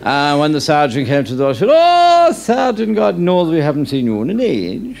 When the sergeant came to the door, she said, "Oh, Sergeant, God knows we haven't seen you in an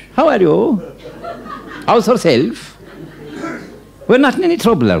age. How are you? How's herself? We're not in any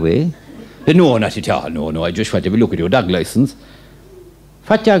trouble, are we?" "No, not at all. No, I just want to have a look at your dog licence."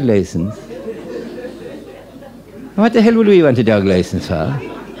 "What dog licence? What the hell would we want a dog licence for?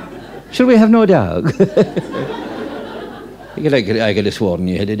 Should we have no dog?" I could have sworn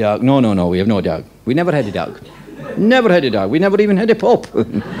you had a dog. No, we have no dog. We never had a dog. Never had a dog. We never even had a pup.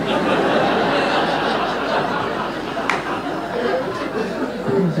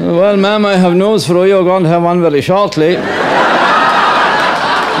 "Well, ma'am, I have news for you. You're going to have one very shortly."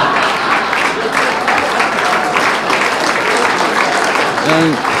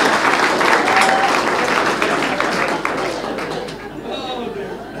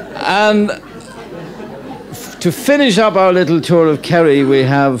 And to finish up our little tour of Kerry, we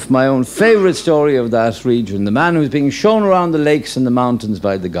have my own favourite story of that region. The man who's being shown around the lakes and the mountains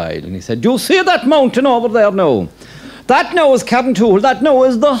by the guide. And he said, "Do you see that mountain over there now? That now is Carrauntoohil. That now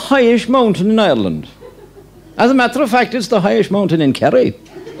is the highest mountain in Ireland. As a matter of fact, it's the highest mountain in Kerry."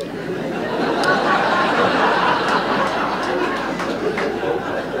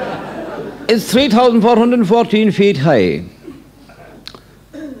 It's 3,414 feet high.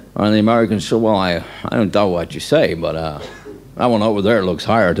 And the Americans said, "Well, I don't doubt what you say, but that one over there looks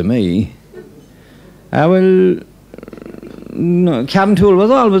higher to me." Well, no, Carrauntoohil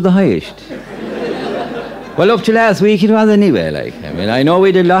was always the highest. Well, up to last week it was anyway, like. I mean, I know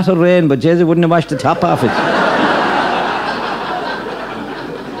we did a lot of rain, but Jesus wouldn't have washed the top off it.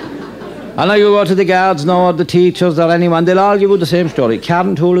 And now you go to the guards now, or the teachers, or anyone, they'll all give you the same story.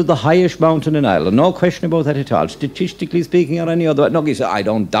 Carrauntoohil is the highest mountain in Ireland. No question about that at all. Statistically speaking, or any other. No, he said, "I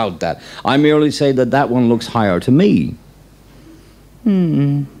don't doubt that. I merely say that that one looks higher to me."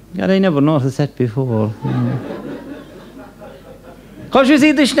 God, I never noticed that before. Because you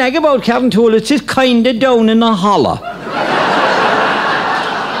see, the snag about Carrauntoohil, it's just kind of down in a hollow.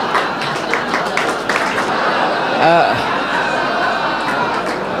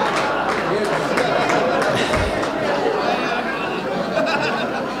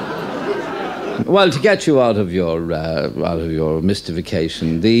 Well, to get you out of your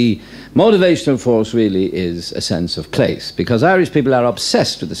mystification, the motivational force really is a sense of place, because Irish people are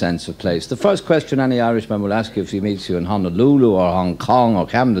obsessed with the sense of place. The first question any Irishman will ask you if he meets you in Honolulu or Hong Kong or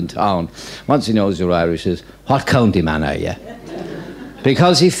Camden Town, once he knows you're Irish, is, "What county man are you?"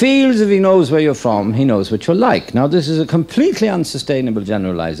 Because he feels if he knows where you're from, he knows what you're like. Now, this is a completely unsustainable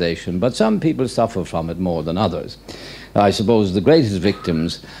generalization, but some people suffer from it more than others. I suppose the greatest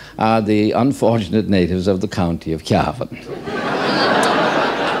victims are the unfortunate natives of the county of Cavan.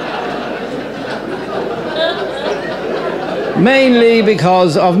 Mainly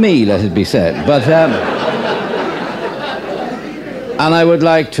because of me, let it be said. But, and I would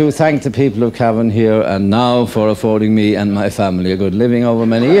like to thank the people of Cavan here and now for affording me and my family a good living over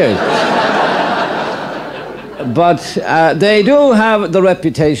many years. But they do have the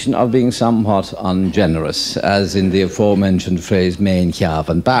reputation of being somewhat ungenerous, as in the aforementioned phrase, "main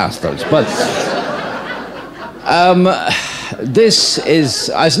Cavan bastards." But this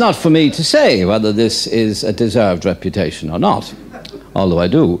is, it's not for me to say whether this is a deserved reputation or not, although I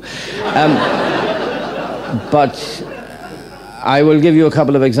do. But I will give you a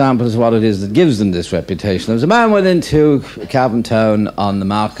couple of examples of what it is that gives them this reputation. There was a man went into Cavan Town on the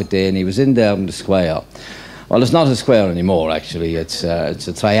market day, and he was in there in the square. Well, it's not a square anymore, actually. It's a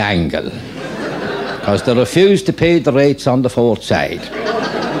triangle, because they refused to pay the rates on the fourth side.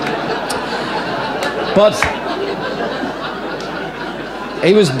 But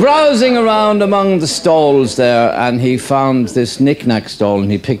he was browsing around among the stalls there, and he found this knick-knack stall, and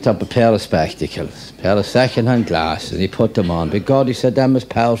he picked up a pair of spectacles, a pair of second-hand glasses, and he put them on. But God, he said, them was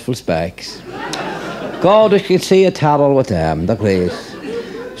powerful specs. God, if you could see a tarot with them, they're great.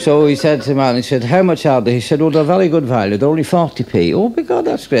 So he said to the man, he said, "How much are they?" He said, "Oh, they're very good value. They're only 40p. "Oh, my God,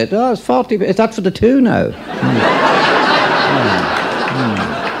 that's great. Oh, it's 40p. Is that for the two now?"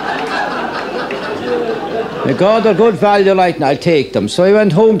 My God, they're good value, like, and I'll take them. So he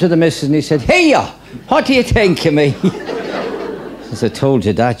went home to the missus and he said, "Hey, what do you think of me?" As I told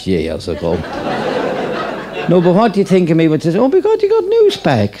you that years ago. No, but what do you think of me when it says, oh, because you got new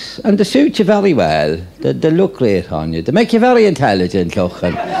specs, and they suit you very well. They look great on you. They make you very intelligent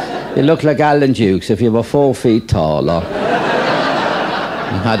looking. You look like Alan Dukes if you were 4 feet taller.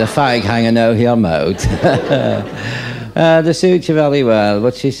 You had a fag hanging out of your mouth. They suit you very well.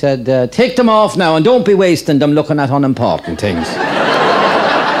 But she said, take them off now and don't be wasting them looking at unimportant things.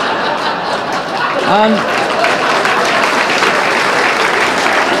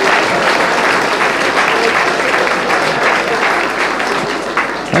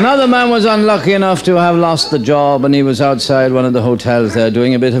 Another man was unlucky enough to have lost the job, and he was outside one of the hotels there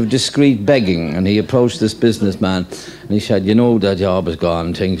doing a bit of discreet begging, and he approached this businessman and he said, you know, that job is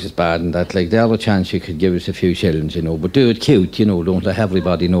gone, things is bad and that, like, there's a chance you could give us a few shillings, you know, but do it cute, you know, don't let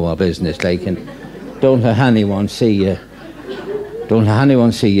everybody know our business, like, and don't let anyone see you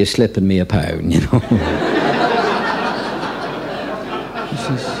slipping me a pound, you know. He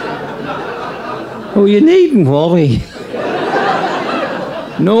says, oh, you needn't worry.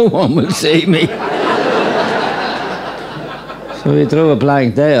 No one will see me. So he threw a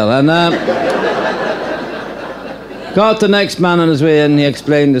blank there, and got the next man on his way in. He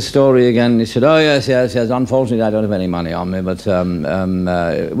explained the story again. He said, oh, yes, unfortunately I don't have any money on me, but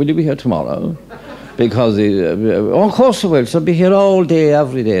will you be here tomorrow? Because oh, of course I will. So I'll be here all day,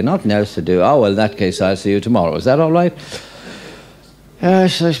 every day, nothing else to do. Oh, well, in that case, I'll see you tomorrow. Is that all right?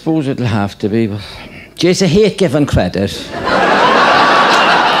 Yes, I suppose it'll have to be, but geez, I hate giving credit.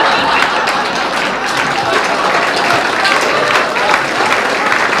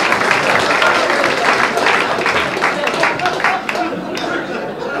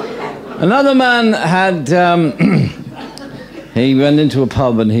 Another man had, he went into a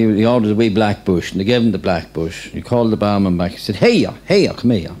pub and he ordered a wee black bush, and they gave him the black bush. He called the barman back. He said, hey,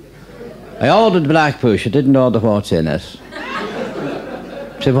 come here. I ordered the black bush. I didn't order what's in it.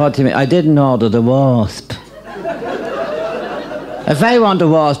 I said, what do you mean? I didn't order the wasp. If I want a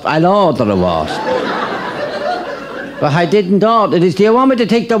wasp, I'll order a wasp. But I didn't order it. Do you want me to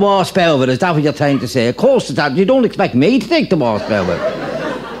take the wasp out of it? Is that what you're trying to say? Of course it's that. You don't expect me to take the wasp out of it.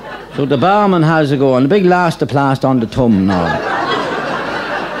 So the barman has a go, and a big elastoplast on the thumb now.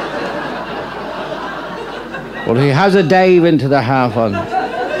 Well, he has a dive into the half on.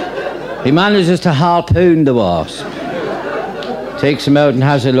 He manages to harpoon the wasp. Takes him out and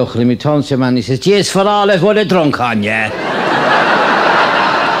has a look at him. He turns to him and he says, "Jeez, for all it would have drunk on you."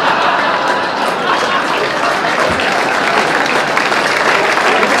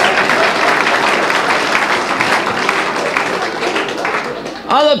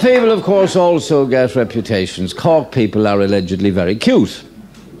 Other people, of course, also get reputations. Cork people are allegedly very cute,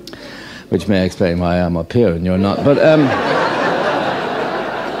 which may explain why I'm up here and you're not. But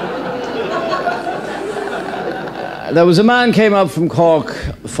there was a man came up from Cork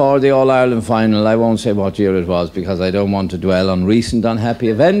for the All-Ireland final. I won't say what year it was because I don't want to dwell on recent unhappy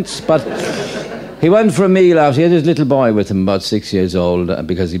events, but he went for a meal out. He had his little boy with him, about 6 years old,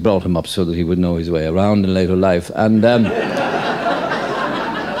 because he brought him up so that he would know his way around in later life. And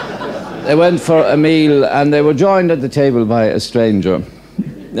they went for a meal, and they were joined at the table by a stranger.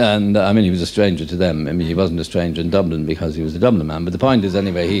 And, I mean, he was a stranger to them. I mean, he wasn't a stranger in Dublin because he was a Dublin man. But the point is,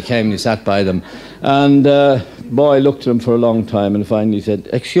 anyway, he came and he sat by them. And the boy looked at him for a long time and finally said,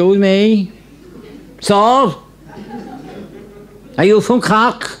 "Excuse me, sir? Are you from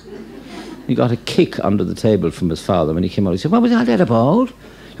Cork?" He got a kick under the table from his father when he came out. He said, "What was all that about?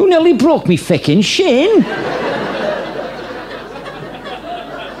 You nearly broke me feckin' shin."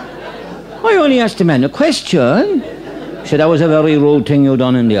 I only asked the man a question. He said, "That was a very rude thing you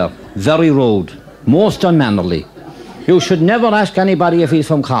done in there. Very rude. Most unmannerly. You should never ask anybody if he's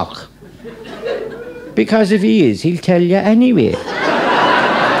from Cork. Because if he is, he'll tell you anyway."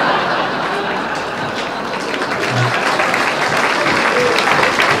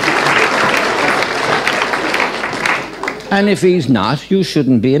 And if he's not, you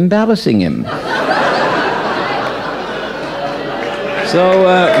shouldn't be embarrassing him. So,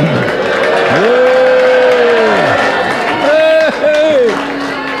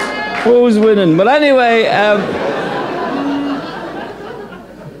 who's winning? But anyway,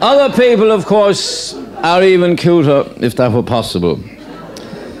 other people, of course, are even cuter, if that were possible.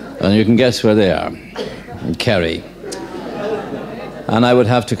 And you can guess where they are. In Kerry. And I would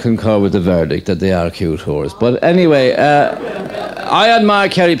have to concur with the verdict that they are cute whores. But anyway, I admire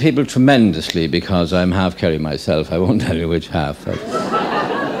Kerry people tremendously because I'm half Kerry myself. I won't tell you which half.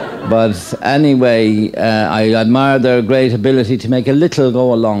 But anyway, I admire their great ability to make a little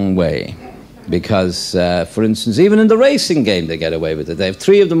go a long way. because, for instance, even in the racing game they get away with it. They have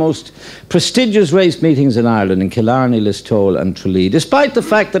 3 of the most prestigious race meetings in Ireland, in Killarney, Listowel and Tralee, despite the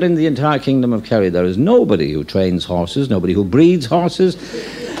fact that in the entire kingdom of Kerry there is nobody who trains horses, nobody who breeds horses.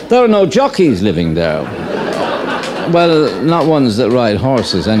 There are no jockeys living there. Well, not ones that ride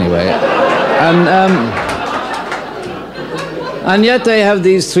horses anyway. And yet they have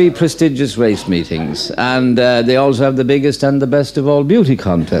these 3 prestigious race meetings, and they also have the biggest and the best of all beauty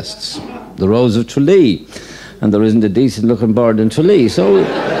contests, the Rose of Tralee, and there isn't a decent-looking bird in Tralee. So,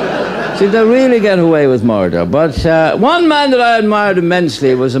 see, they really get away with murder. But one man that I admired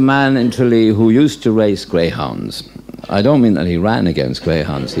immensely was a man in Tralee who used to race greyhounds. I don't mean that he ran against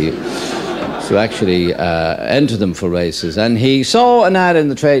greyhounds. He to actually enter them for races, and he saw an ad in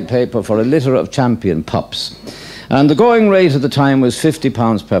the trade paper for a litter of champion pups. And the going rate at the time was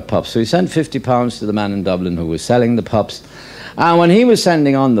 £50 per pup. So he sent £50 to the man in Dublin who was selling the pups. And when he was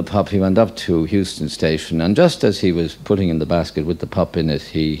sending on the pup, he went up to Euston Station. And just as he was putting in the basket with the pup in it,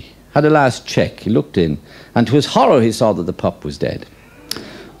 he had a last check. He looked in, and to his horror, he saw that the pup was dead.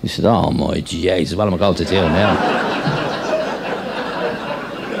 He said, "Oh, my Jesus, what am I going to do now?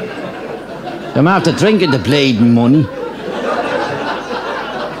 I'm after drinking the bleeding money."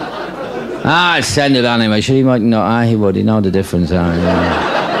 I'll send it on him. I'm sure he might know. He would. He know the difference.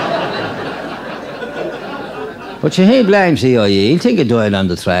 But he blames the IE. He'll think of doing on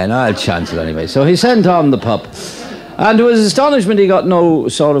the train. I'll chance it anyway. So he sent on the pup. And to his astonishment, he got no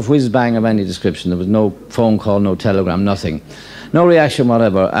sort of whiz-bang of any description. There was no phone call, no telegram, nothing. No reaction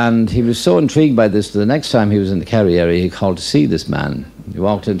whatever. And he was so intrigued by this that the next time he was in the Kerry area, he called to see this man. He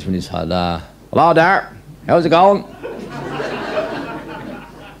walked into him and he said, "Hello there. How's it going?"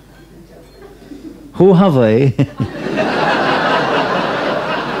 "Who have I?"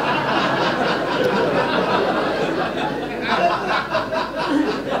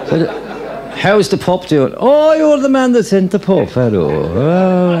 "How's the pup doing?" "Oh, you're the man that sent the pup, hello.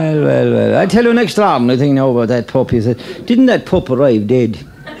 Oh, well. I tell you next time I think now about that pup." He said, "Didn't that pup arrive dead?"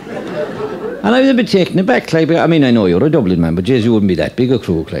 And I was a bit taken aback, like, I mean, I know you're a Dublin man, but jeez, you wouldn't be that big a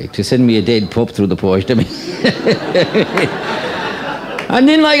crook, like, to send me a dead pup through the post. I mean, and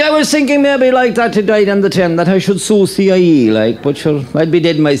then, like, I was thinking maybe like that to die on the 10, that I should sue CIE, like, but sure, I'd be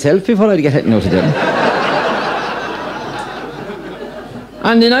dead myself before I'd get hitting out of them.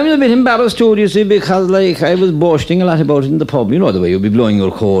 And then I was a bit embarrassed too, you see, because, like, I was boasting a lot about it in the pub. You know the way you'd be blowing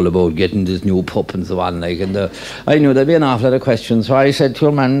your coal about getting this new pup and so on, like, and I knew there'd be an awful lot of questions, so I said to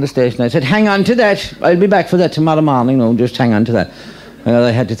a man in the station, I said, "Hang on to that. I'll be back for that tomorrow morning, no, just hang on to that."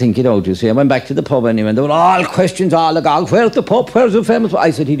 I had to think it out, you see. I went back to the pub anyway, and there were all questions, all the gog. "Where's the pup? Where's the famous pup?" I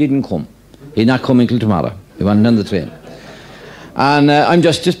said, "He didn't come. He's not coming till tomorrow. He wasn't on the train." And I'm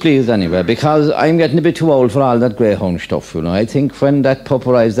just displeased anyway, because I'm getting a bit too old for all that greyhound stuff, you know. I think when that pup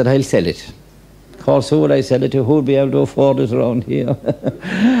arrives that I'll sell it. Of course, who would I sell it to? Who would be able to afford it around here?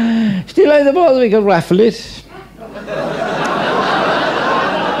 Still, I suppose we could raffle it.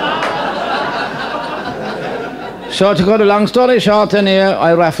 So to cut a long story short, then here,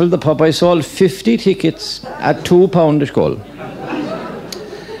 I raffled the pup. I sold 50 tickets at £2 a skull.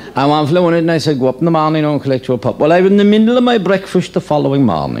 And one flew in it and I said, "Go up in the morning and collect your pup." Well, I was in the middle of my breakfast the following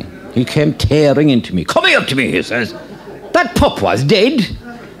morning. He came tearing into me. "Come here to me," he says. "That pup was dead."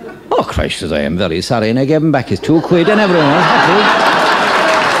 "Oh, Christ," says, "I am very sorry." And I gave him back his £2 and everyone was happy.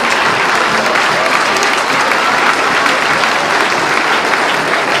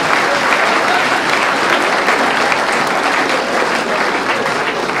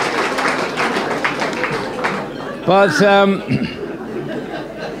 But,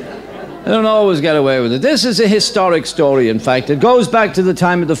 I don't always get away with it. This is a historic story, in fact. It goes back to the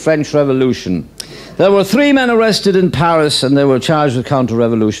time of the French Revolution. There were 3 men arrested in Paris, and they were charged with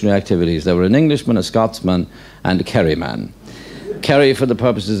counter-revolutionary activities. There were an Englishman, a Scotsman, and a Kerry man. Kerry, for the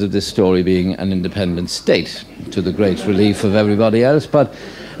purposes of this story, being an independent state, to the great relief of everybody else. But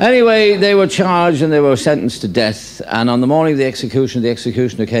anyway, they were charged and they were sentenced to death. And on the morning of the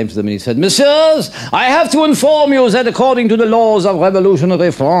executioner came to them and he said, "Messieurs, I have to inform you that according to the laws of revolutionary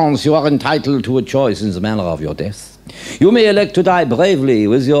France, you are entitled to a choice in the manner of your death. You may elect to die bravely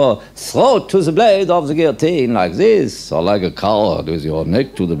with your throat to the blade of the guillotine like this, or like a coward with your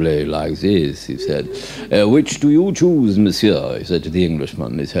neck to the blade like this," he said. "Which do you choose, monsieur?" he said to the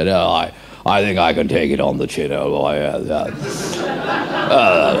Englishman. He said, I think I can take it on the chin, oh boy.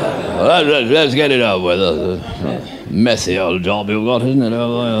 Let's get it over with. Messy old job you've got, isn't it?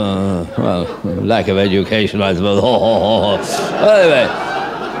 Well, lack of education, I suppose." Anyway.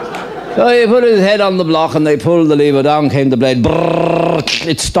 So he put his head on the block and they pulled the lever, down came the blade. Brrr,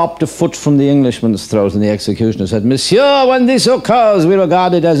 it stopped a foot from the Englishman's throat, and the executioner said, "Monsieur, when this occurs, we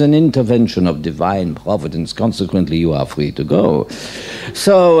regard it as an intervention of divine providence. Consequently, you are free to go."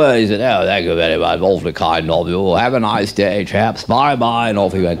 So he said, "Oh, thank you very much, awfully kind of you. Have a nice day, chaps. Bye-bye," and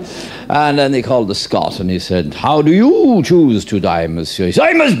off he went. And then they called the Scot, and he said, "How do you choose to die, monsieur?" He said,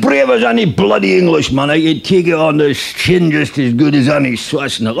 "I'm as brave as any bloody Englishman. I can take it on the chin just as good as any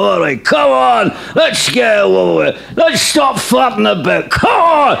Swissner. All right, come on, let's get over. Let's stop flapping about. Come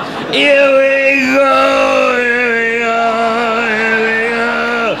on, here we go, here we go, here we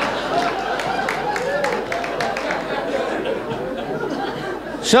go."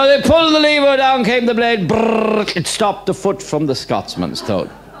 So they pulled the lever, down came the blade. Brrr, it stopped the foot from the Scotsman's throat.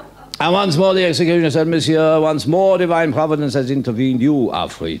 And once more the executioner said, "Monsieur, once more divine providence has intervened. You are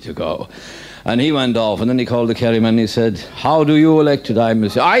free to go." And he went off, and then he called the kerryman and he said, "How do you elect to die,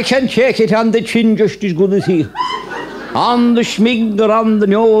 monsieur?" "I can take it on the chin just as good as he. On the schmig, or on the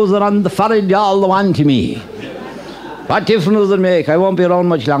nose, or on the forehead, all the one to me. What difference does it make? I won't be around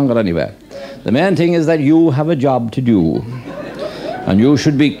much longer anyway. The main thing is that you have a job to do. And you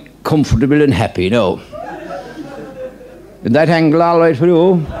should be comfortable and happy, no? Is that angle all right for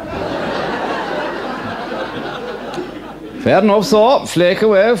you?" "Fair enough, so flake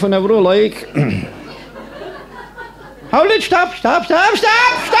away whenever you like." "Hold it, stop.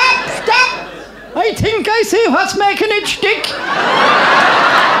 I think I see what's making it stick."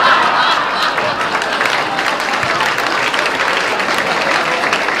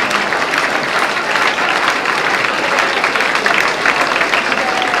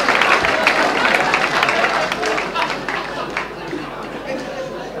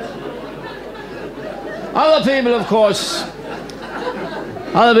 Other people, of course,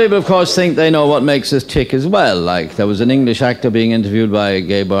 think they know what makes us tick as well. Like, there was an English actor being interviewed by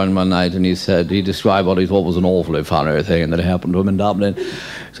Gay Byrne one night, and he described what he thought was an awfully funny thing that happened to him in Dublin.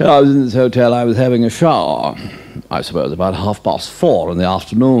 So I was in this hotel, I was having a shower, I suppose about 4:30 in the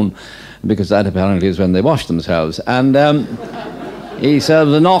afternoon, because that apparently is when they wash themselves. And he said, there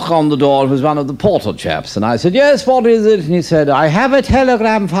was a knock on the door. It was one of the porter chaps. And I said, "Yes, what is it?" And he said, "I have a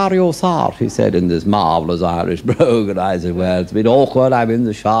telegram for you, sir," he said in this marvellous Irish brogue. And I said, "Well, it's a bit awkward. I'm in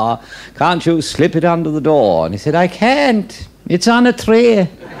the shower. Can't you slip it under the door?" And he said, "I can't. It's on a tray."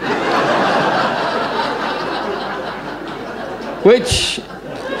 Which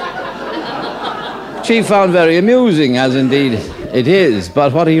she found very amusing, as indeed it is.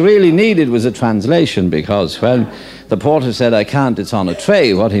 But what he really needed was a translation, because when the porter said, "I can't, it's on a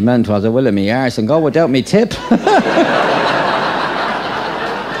tray," what he meant was, "I will in me arse and go without me tip."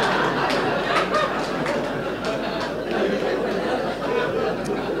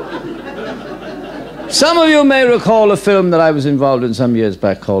 Some of you may recall a film that I was involved in some years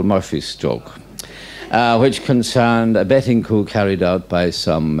back called Murphy's Stroke, which concerned a betting coup carried out by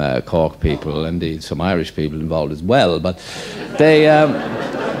some Cork people, indeed some Irish people involved as well. But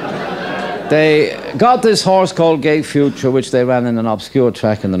they got this horse called Gay Future, which they ran in an obscure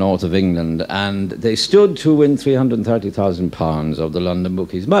track in the north of England, and they stood to win £330,000 of the London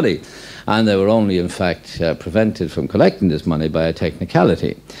bookies' money. And they were only, in fact, prevented from collecting this money by a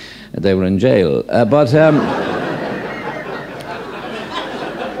technicality. They were in jail. But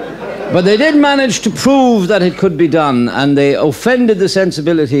they did manage to prove that it could be done, and they offended the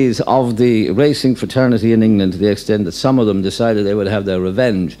sensibilities of the racing fraternity in England to the extent that some of them decided they would have their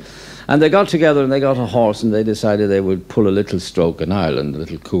revenge. And they got together and they got a horse, and they decided they would pull a little stroke in Ireland, a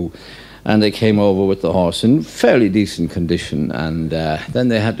little coup. And they came over with the horse in fairly decent condition. And then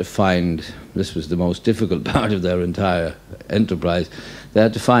they had to find, this was the most difficult part of their entire enterprise, they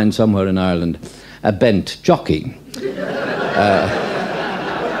had to find somewhere in Ireland a bent jockey.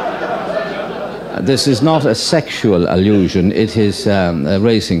 This is not a sexual allusion, it is a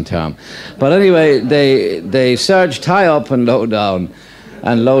racing term. But anyway, they searched high up and low down.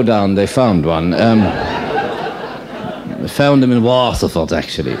 And low down, they found one. They found him in Waterford,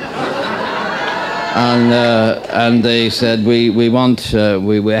 actually. And they said, we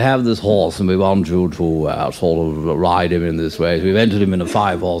have this horse, and we want you to sort of ride him in this race. We've entered him in a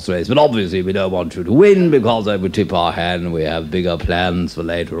 5-horse race, but obviously we don't want you to win, because that would tip our hand, and we have bigger plans for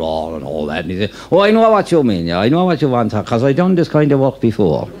later on and all that. And he said, "Oh, I know what you mean, yeah. I know what you want, because I've done this kind of work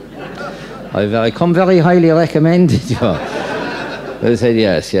before. I come very highly recommended, you know." They said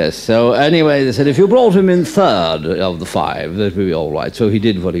yes, yes. So anyway, they said if you brought him in third of the 5, that would be all right. So he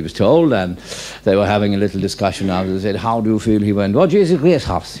did what he was told, and they were having a little discussion now. They said, how do you feel? He went, oh, geez, he's a great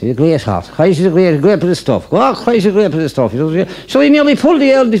horse. He's a great horse. He's a great bit of stuff. Oh, Christ, he's a great bit of stuff. So he nearly pulled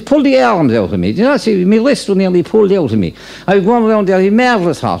the arms out of me. Do you know, see, my wrist was nearly pulled out of me. I was going around there, he's a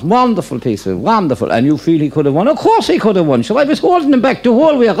marvellous horse. Wonderful piece of, wonderful. And you feel he could have won? Of course he could have won. So I was holding him back the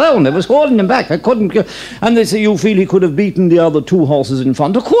whole way around. I was holding him back. I couldn't. And they say, you feel he could have beaten the other 2 horses in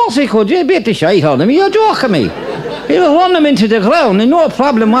front? Of course he could. You beat the shite out of him. You're joking me. He would run them into the ground and no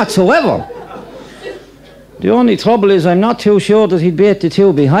problem whatsoever. The only trouble is I'm not too sure that he'd beat the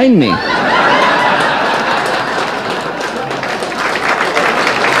 2 behind me.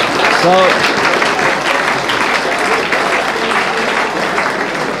 So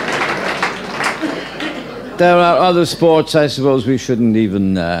there are other sports, I suppose, we shouldn't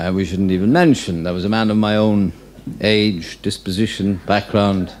even mention. There was a man of my own age, disposition,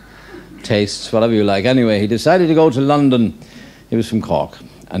 background, tastes, whatever you like. Anyway, he decided to go to London. He was from Cork,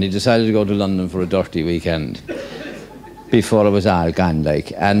 and he decided to go to London for a dirty weekend before it was all gone,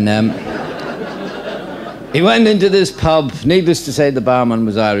 like. And he went into this pub. Needless to say, the barman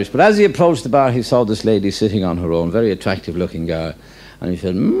was Irish, but as he approached the bar, he saw this lady sitting on her own, very attractive-looking girl. And he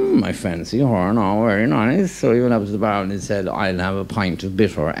said, I fancy her, no, very nice. So he went up to the bar and he said, I'll have a pint of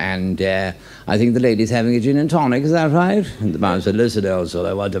bitter, and I think the lady's having a gin and tonic, is that right? And the man said, listen, also,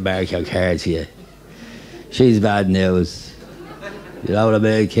 I want to mark your card to you. She's bad news. You know what I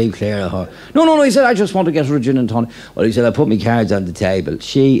mean? Keep clear of her. No, he said, I just want to get her a gin and tonic. Well, he said, I put my cards on the table.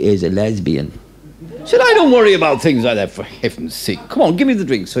 She is a lesbian. He said, I don't worry about things like that, for heaven's sake. Come on, give me the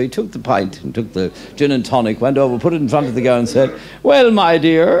drink. So he took the pint and took the gin and tonic, went over, put it in front of the girl and said, well, my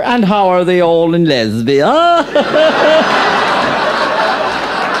dear, and how are they all in lesbia?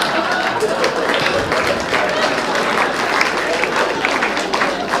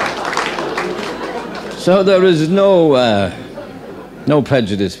 So there is no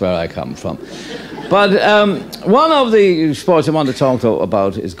prejudice where I come from. But one of the sports I want to talk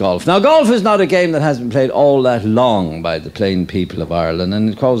about is golf. Now, golf is not a game that has been played all that long by the plain people of Ireland, and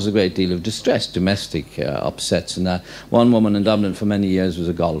it causes a great deal of distress, domestic upsets, and that. One woman in Dublin for many years was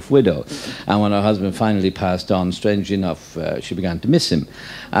a golf widow, and when her husband finally passed on, strangely enough, she began to miss him,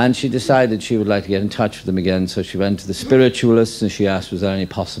 and she decided she would like to get in touch with him again, so she went to the spiritualists, and she asked, was there any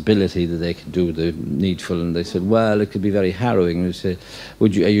possibility that they could do the needful, and they said, well, it could be very harrowing. They said, are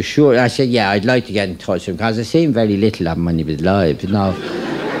you sure? I said, yeah, I'd like to get in touch with him, because I seen very little of him when he was alive, you know.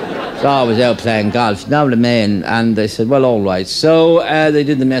 So I was out playing golf, you know what I mean? And they said, well, all right. So they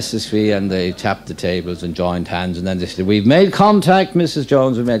did the necessary, and they tapped the tables and joined hands, and then they said, we've made contact, Mrs.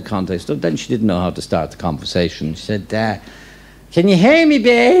 Jones, we've made contact. So then she didn't know how to start the conversation. She said, can you hear me,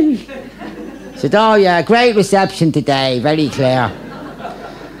 Bill? I said, oh, yeah, great reception today, very clear.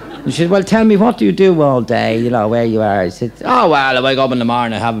 And she said, well, tell me, what do you do all day, you know, where you are? I said, oh, well, I wake up in the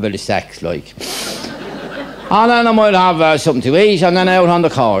morning and have a bit of sex, like. And then I might have something to eat, and then out on the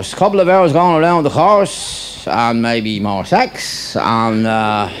course. A couple of hours going around the course, and maybe more sex. And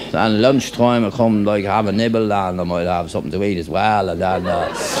then lunchtime, I come, like, have a nibble, and I might have something to eat as well. And then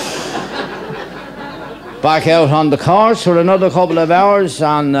back out on the course for another couple of hours,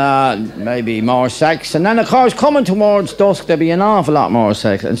 and maybe more sex. And then, of course, coming towards dusk, there'd be an awful lot more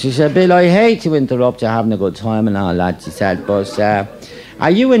sex. And she said, Bill, I hate to interrupt you having a good time and all that, she said, but are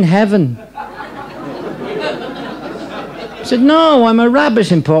you in heaven? I said, no, I'm a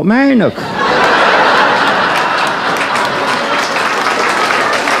rabbit in Portmarnock.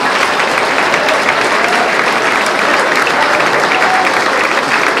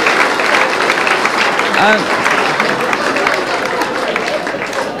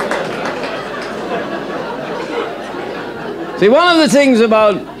 See, one of the things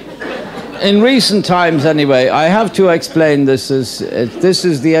about, in recent times anyway, I have to explain this is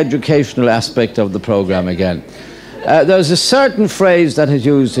the educational aspect of the programme again. There's a certain phrase that is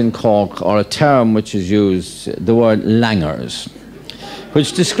used in Cork, or a term which is used, the word langers,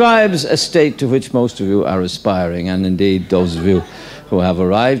 which describes a state to which most of you are aspiring, and indeed those of you who have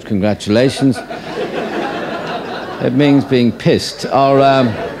arrived, congratulations. It means being pissed, or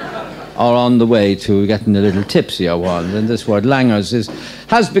on the way to getting a little tipsy or one. And this word langers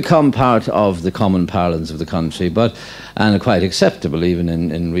has become part of the common parlance of the country, and quite acceptable even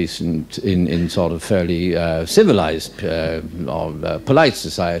in sort of fairly civilized or polite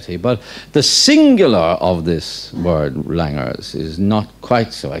society. But the singular of this word langers is not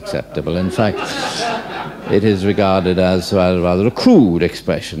quite so acceptable. In fact, it is regarded as rather a crude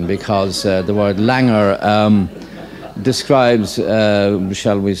expression, because the word langer describes,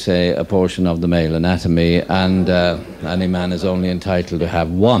 shall we say, a portion of the male anatomy, and any man is only entitled to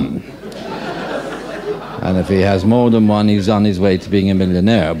have one. And if he has more than one, he's on his way to being a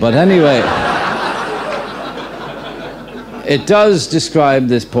millionaire. But anyway, it does describe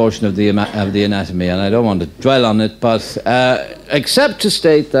this portion of the anatomy, and I don't want to dwell on it, but except to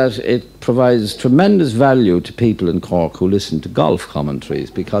state that it provides tremendous value to people in Cork who listen to golf commentaries,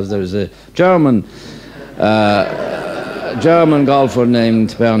 because there's a German golfer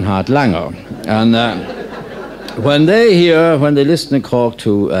named Bernhard Langer, and when they listen in Cork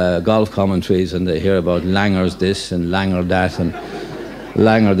to golf commentaries and they hear about Langer's this and Langer that and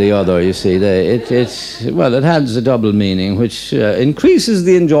Langer the other, you see, it has a double meaning, which increases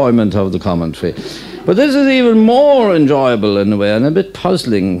the enjoyment of the commentary. But this is even more enjoyable in a way, and a bit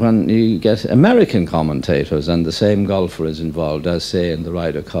puzzling when you get American commentators and the same golfer is involved, as say in the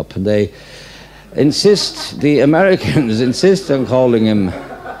Ryder Cup, and the Americans insist on calling him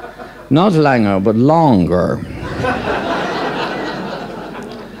not Langer, but Longer.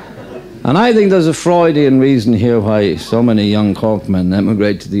 And I think there's a Freudian reason here why so many young Corkmen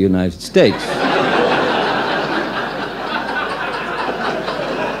emigrate to the United States.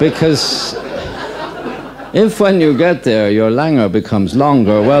 Because if when you get there your Langer becomes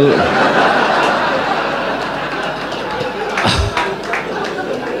Longer, well,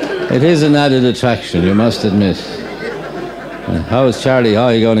 it is an added attraction, you must admit. How is Charlie? How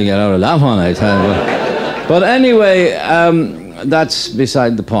are you going to get out of that one, I tell you? But anyway, that's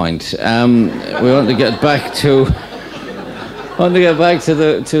beside the point. We want to get back to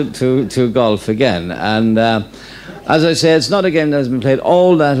golf again, and as I say, it's not a game that has been played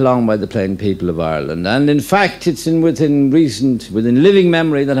all that long by the plain people of Ireland, and in fact, it's within living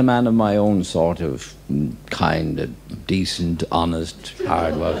memory that a man of my own sort of kind, decent, honest,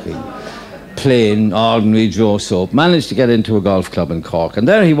 hard-working, plain, ordinary Joe Soap managed to get into a golf club in Cork, and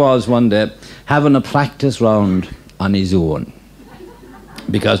there he was one day having a practice round on his own,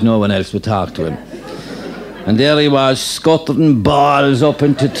 because no one else would talk to him. And there he was, scuttling balls up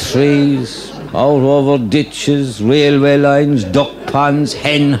into trees, out over ditches, railway lines, duck ponds,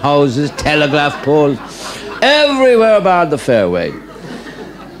 hen houses, telegraph poles, everywhere bar the fairway.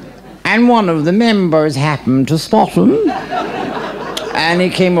 And one of the members happened to spot him. And he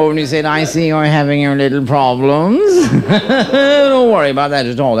came over and he said, I see you're having your little problems. Don't worry about that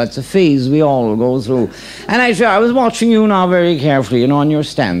at all. That's a phase we all go through. And I was watching you now very carefully, and your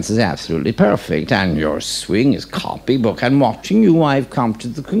stance is absolutely perfect, and your swing is copybook. And watching you, I've come to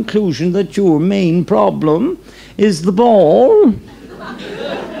the conclusion that your main problem is the ball.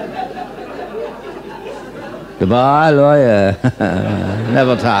 The ball, oh yeah.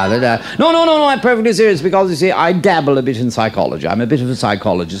 Never thought of that. No, I'm perfectly serious, because you see, I dabble a bit in psychology. I'm a bit of a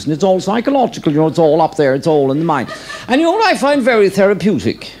psychologist, and it's all psychological, it's all up there, it's all in the mind. And you know what I find very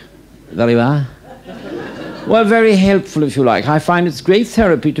therapeutic? Very well? Well, very helpful, if you like. I find it's great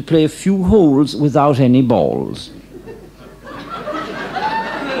therapy to play a few holes without any balls.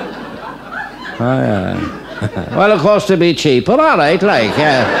 Oh, yeah. Well, of course, to be cheap, but all right, like,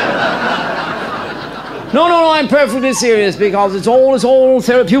 yeah. No, I'm perfectly serious, because it's all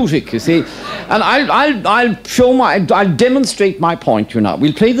therapeutic, you see. And I'll demonstrate my point, you know.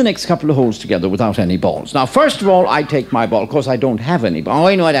 We'll play the next couple of holes together without any balls. Now, first of all, I take my ball. Of course, I don't have any ball. Oh,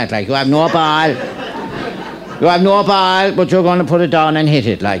 I know that, like, you have no ball. You have no ball, but you're going to put it down and hit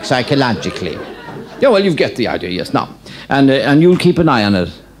it, like, psychologically. Yeah, well, you get the idea, yes, now. And you'll keep an eye on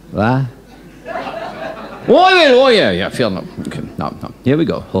it, right? Oh, yeah, feel no. Okay, no. Here we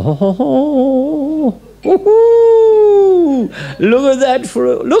go. Ho, ho, ho, ho. Ooh, look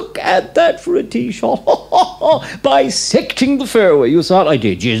at that for a tee shot. Bisecting the fairway. You thought I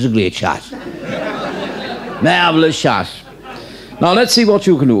did. It's a great shot. Marvellous shot. Now let's see what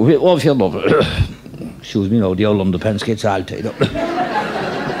you can do. Oh, if you're excuse me, no, the old underpants gets all tied up.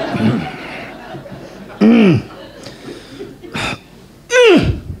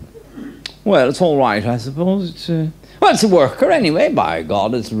 Well, it's all right, I suppose. It's a worker anyway, by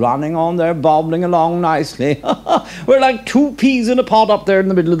God. It's running on there, bobbling along nicely. We're like two peas in a pod up there in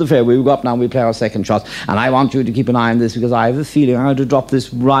the middle of the fairway. We go up now, we play our second shot. And I want you to keep an eye on this, because I have a feeling I'm going to drop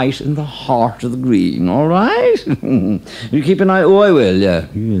this right in the heart of the green, all right? You keep an eye. Oh, I will, yeah.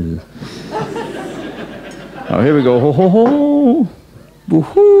 Now, here we go. Ho, ho, ho.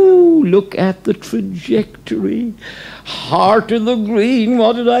 Woohoo! Look at the trajectory. Heart of the green,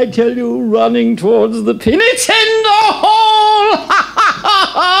 what did I tell you? Running towards the pin. It's in the hole! Ha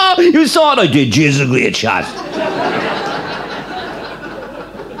ha ha! You saw it? I did. Jeez, a great shot.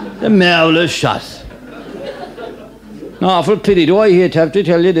 A marvellous shot. Now, for pity, do I hate to have to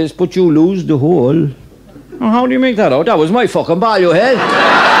tell you this, but you lose the hole. Oh, how do you make that out? That was my fucking ball, you head.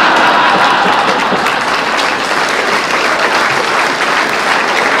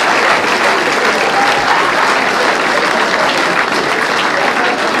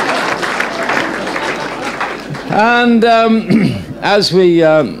 And as we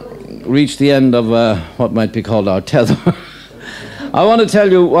reach the end of what might be called our tether, I want to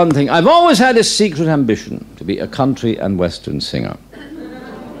tell you one thing. I've always had a secret ambition to be a country and western singer.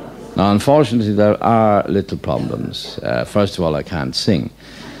 Now, unfortunately, there are little problems. First of all, I can't sing.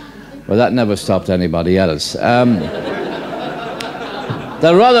 But that never stopped anybody else. There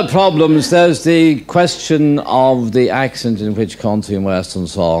are other problems. There's the question of the accent in which country and western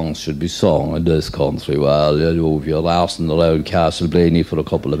songs should be sung in this country. Well, you know, if you're arsing around Castle Blaney for a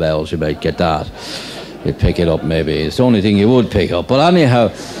couple of hours, you might get that. You'd pick it up, maybe. It's the only thing you would pick up. But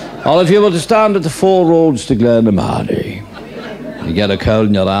anyhow, or if you were to stand at the four roads to Glenamady, you get a cold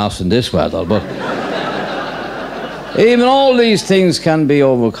in your arse in this weather. But even all these things can be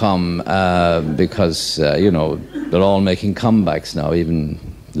overcome because, you know, they're all making comebacks now. Even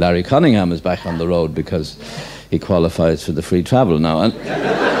Larry Cunningham is back on the road because he qualifies for the free travel now. And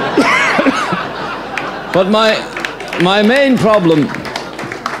but my main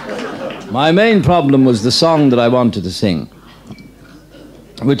problem was the song that I wanted to sing,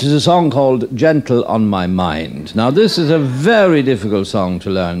 which is a song called Gentle on My Mind. Now, this is a very difficult song to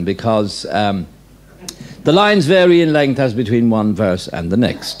learn because the lines vary in length as between one verse and the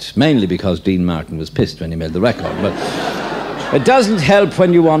next, mainly because Dean Martin was pissed when he made the record. But it doesn't help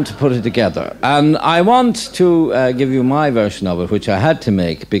when you want to put it together. And I want to give you my version of it, which I had to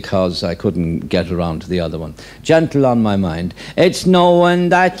make because I couldn't get around to the other one. Gentle on my mind. It's knowing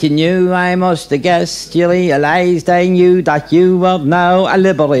that you knew, I must have guessed. You realised I knew that you were now a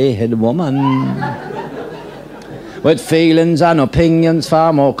liberated woman, with feelings and opinions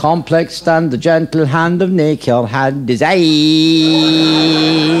far more complex than the gentle hand of nature had designed.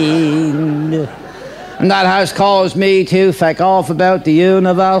 And that has caused me to feck off about the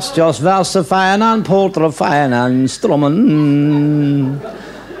universe, just versifying and portrifying and strumming.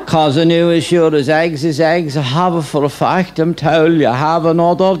 'Cause I knew as sure as eggs is eggs, I have it for a fact, I'm told you have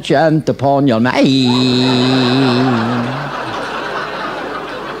another gent upon your mind.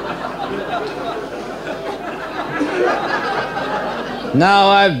 Now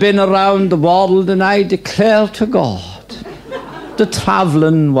I've been around the world and I declare to God, the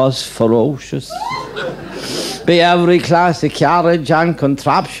travelling was ferocious. Be every class of carriage and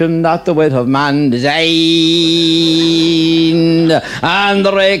contraption that the wit of man designed, and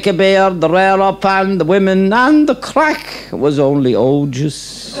the rake of beer, the rear up, and the women, and the crack was only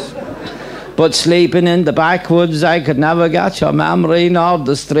odious. But sleeping in the backwoods, I could never get your memory, nor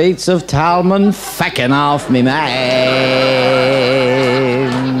the streets of Talmon fecking off me mind.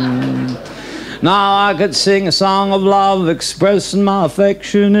 Now I could sing a song of love, expressing my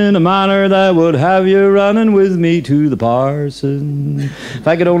affection in a manner that would have you running with me to the parson. If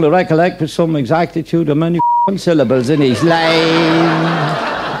I could only recollect with some exactitude how many syllables in each line.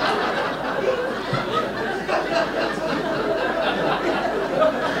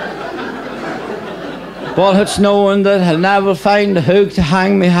 But it's knowing that I'll never find a hook to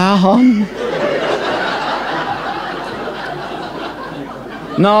hang me on,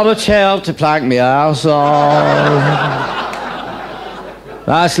 nor a chair to plank me arse on.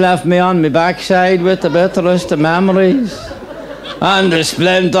 That's left me on my backside with the bitterest of memories, and the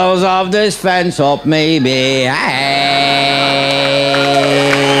splinters of this fence up me behind.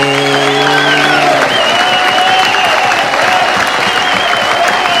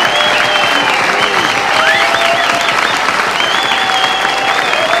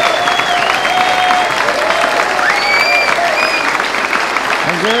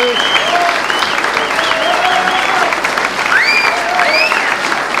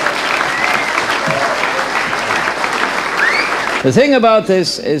 The thing about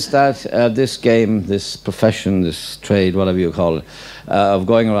this is that this game, this profession, this trade, whatever you call it, of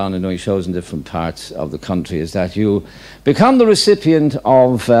going around and doing shows in different parts of the country, is that you become the recipient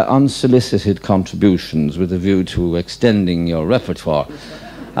of unsolicited contributions with a view to extending your repertoire.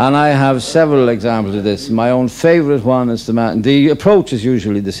 And I have several examples of this. My own favourite one is the man. The approach is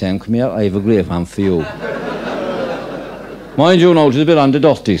usually the same. Come here, I have a great one for you. Mind you, know, it's a bit on the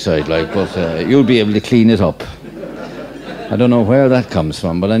dirty side, like, but you'll be able to clean it up. I don't know where that comes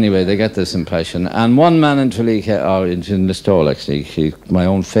from, but anyway, they get this impression. And one man in Tralee, or in the stall actually, my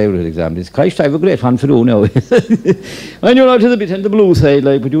own favourite example is, Christ, I have a great one for you now. And you're out of the bit on the blue side,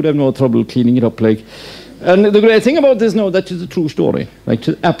 like, but you'd have no trouble cleaning it up, like. And the great thing about this now, that is a true story, like,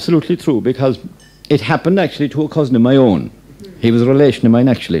 absolutely true, because it happened actually to a cousin of my own. He was a relation of mine,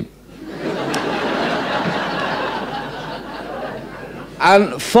 actually.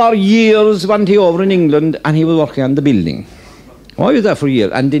 And for years went he over in England and he was working on the building. Oh, he was there for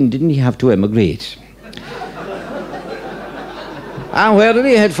years, and then didn't he have to emigrate? And where did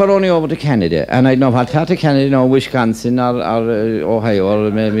he head for? Only over to Canada. And I don't know what part of Canada, you know, Wisconsin or Ohio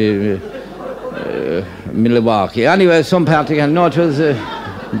or maybe Milwaukee. Anyway, some part of Canada. No, it was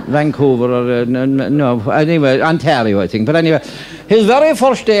Vancouver or, no, anyway, Ontario, I think. But anyway, his very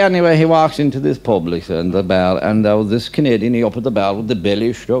first day, anyway, he walks into this public and the bar, and there was this Canadian, he up at the bar with the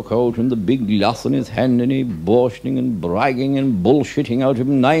belly stuck out and the big glass in his hand, and he boasting and bragging and bullshitting out of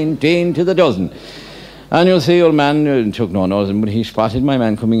him 19 to the dozen. And you'll see, old man took no notice, but he spotted my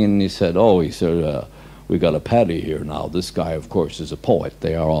man coming in and he said, oh, he said, we got a Paddy here now. This guy, of course, is a poet.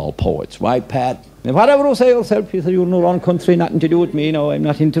 They are all poets. Right, Pat? And whatever you say yourself, he said, you're no wrong country, nothing to do with me, no, I'm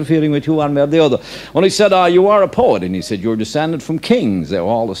not interfering with you one way or the other. Well, he said, you are a poet. And he said, you're descended from kings. They were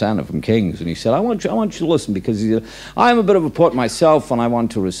all descended from kings. And he said, I want you to listen, because he said, I'm a bit of a poet myself, and I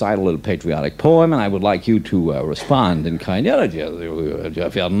want to recite a little patriotic poem, and I would like you to respond in kind. You know the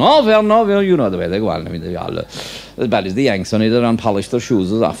way they go on. I mean, they're all as bad as the Yanks, only they don't polish their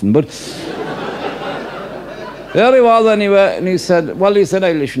shoes as often. But there he was anyway, and he said, well, he said,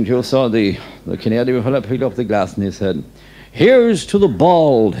 I listened to you. So the Canadian fellow picked up the glass and he said, here's to the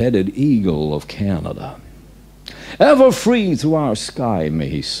bald-headed eagle of Canada. Ever free through our sky may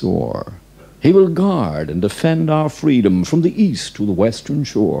he soar. He will guard and defend our freedom from the east to the western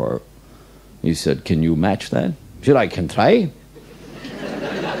shore. He said, can you match that? He said, I can try.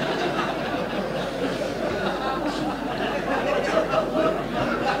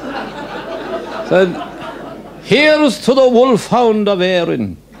 Said, here's to the wolfhound of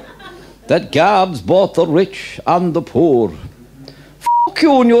Erin that guards both the rich and the poor. Fuck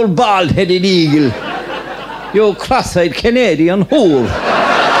you and your bald-headed eagle, you cross-eyed Canadian whore.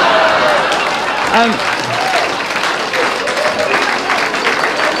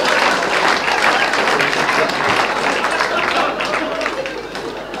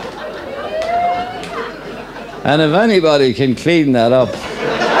 And if anybody can clean that up,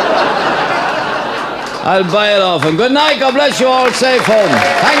 I'll buy it off him. Good night, God bless you all, safe home.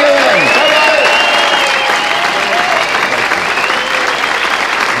 Thank you very much.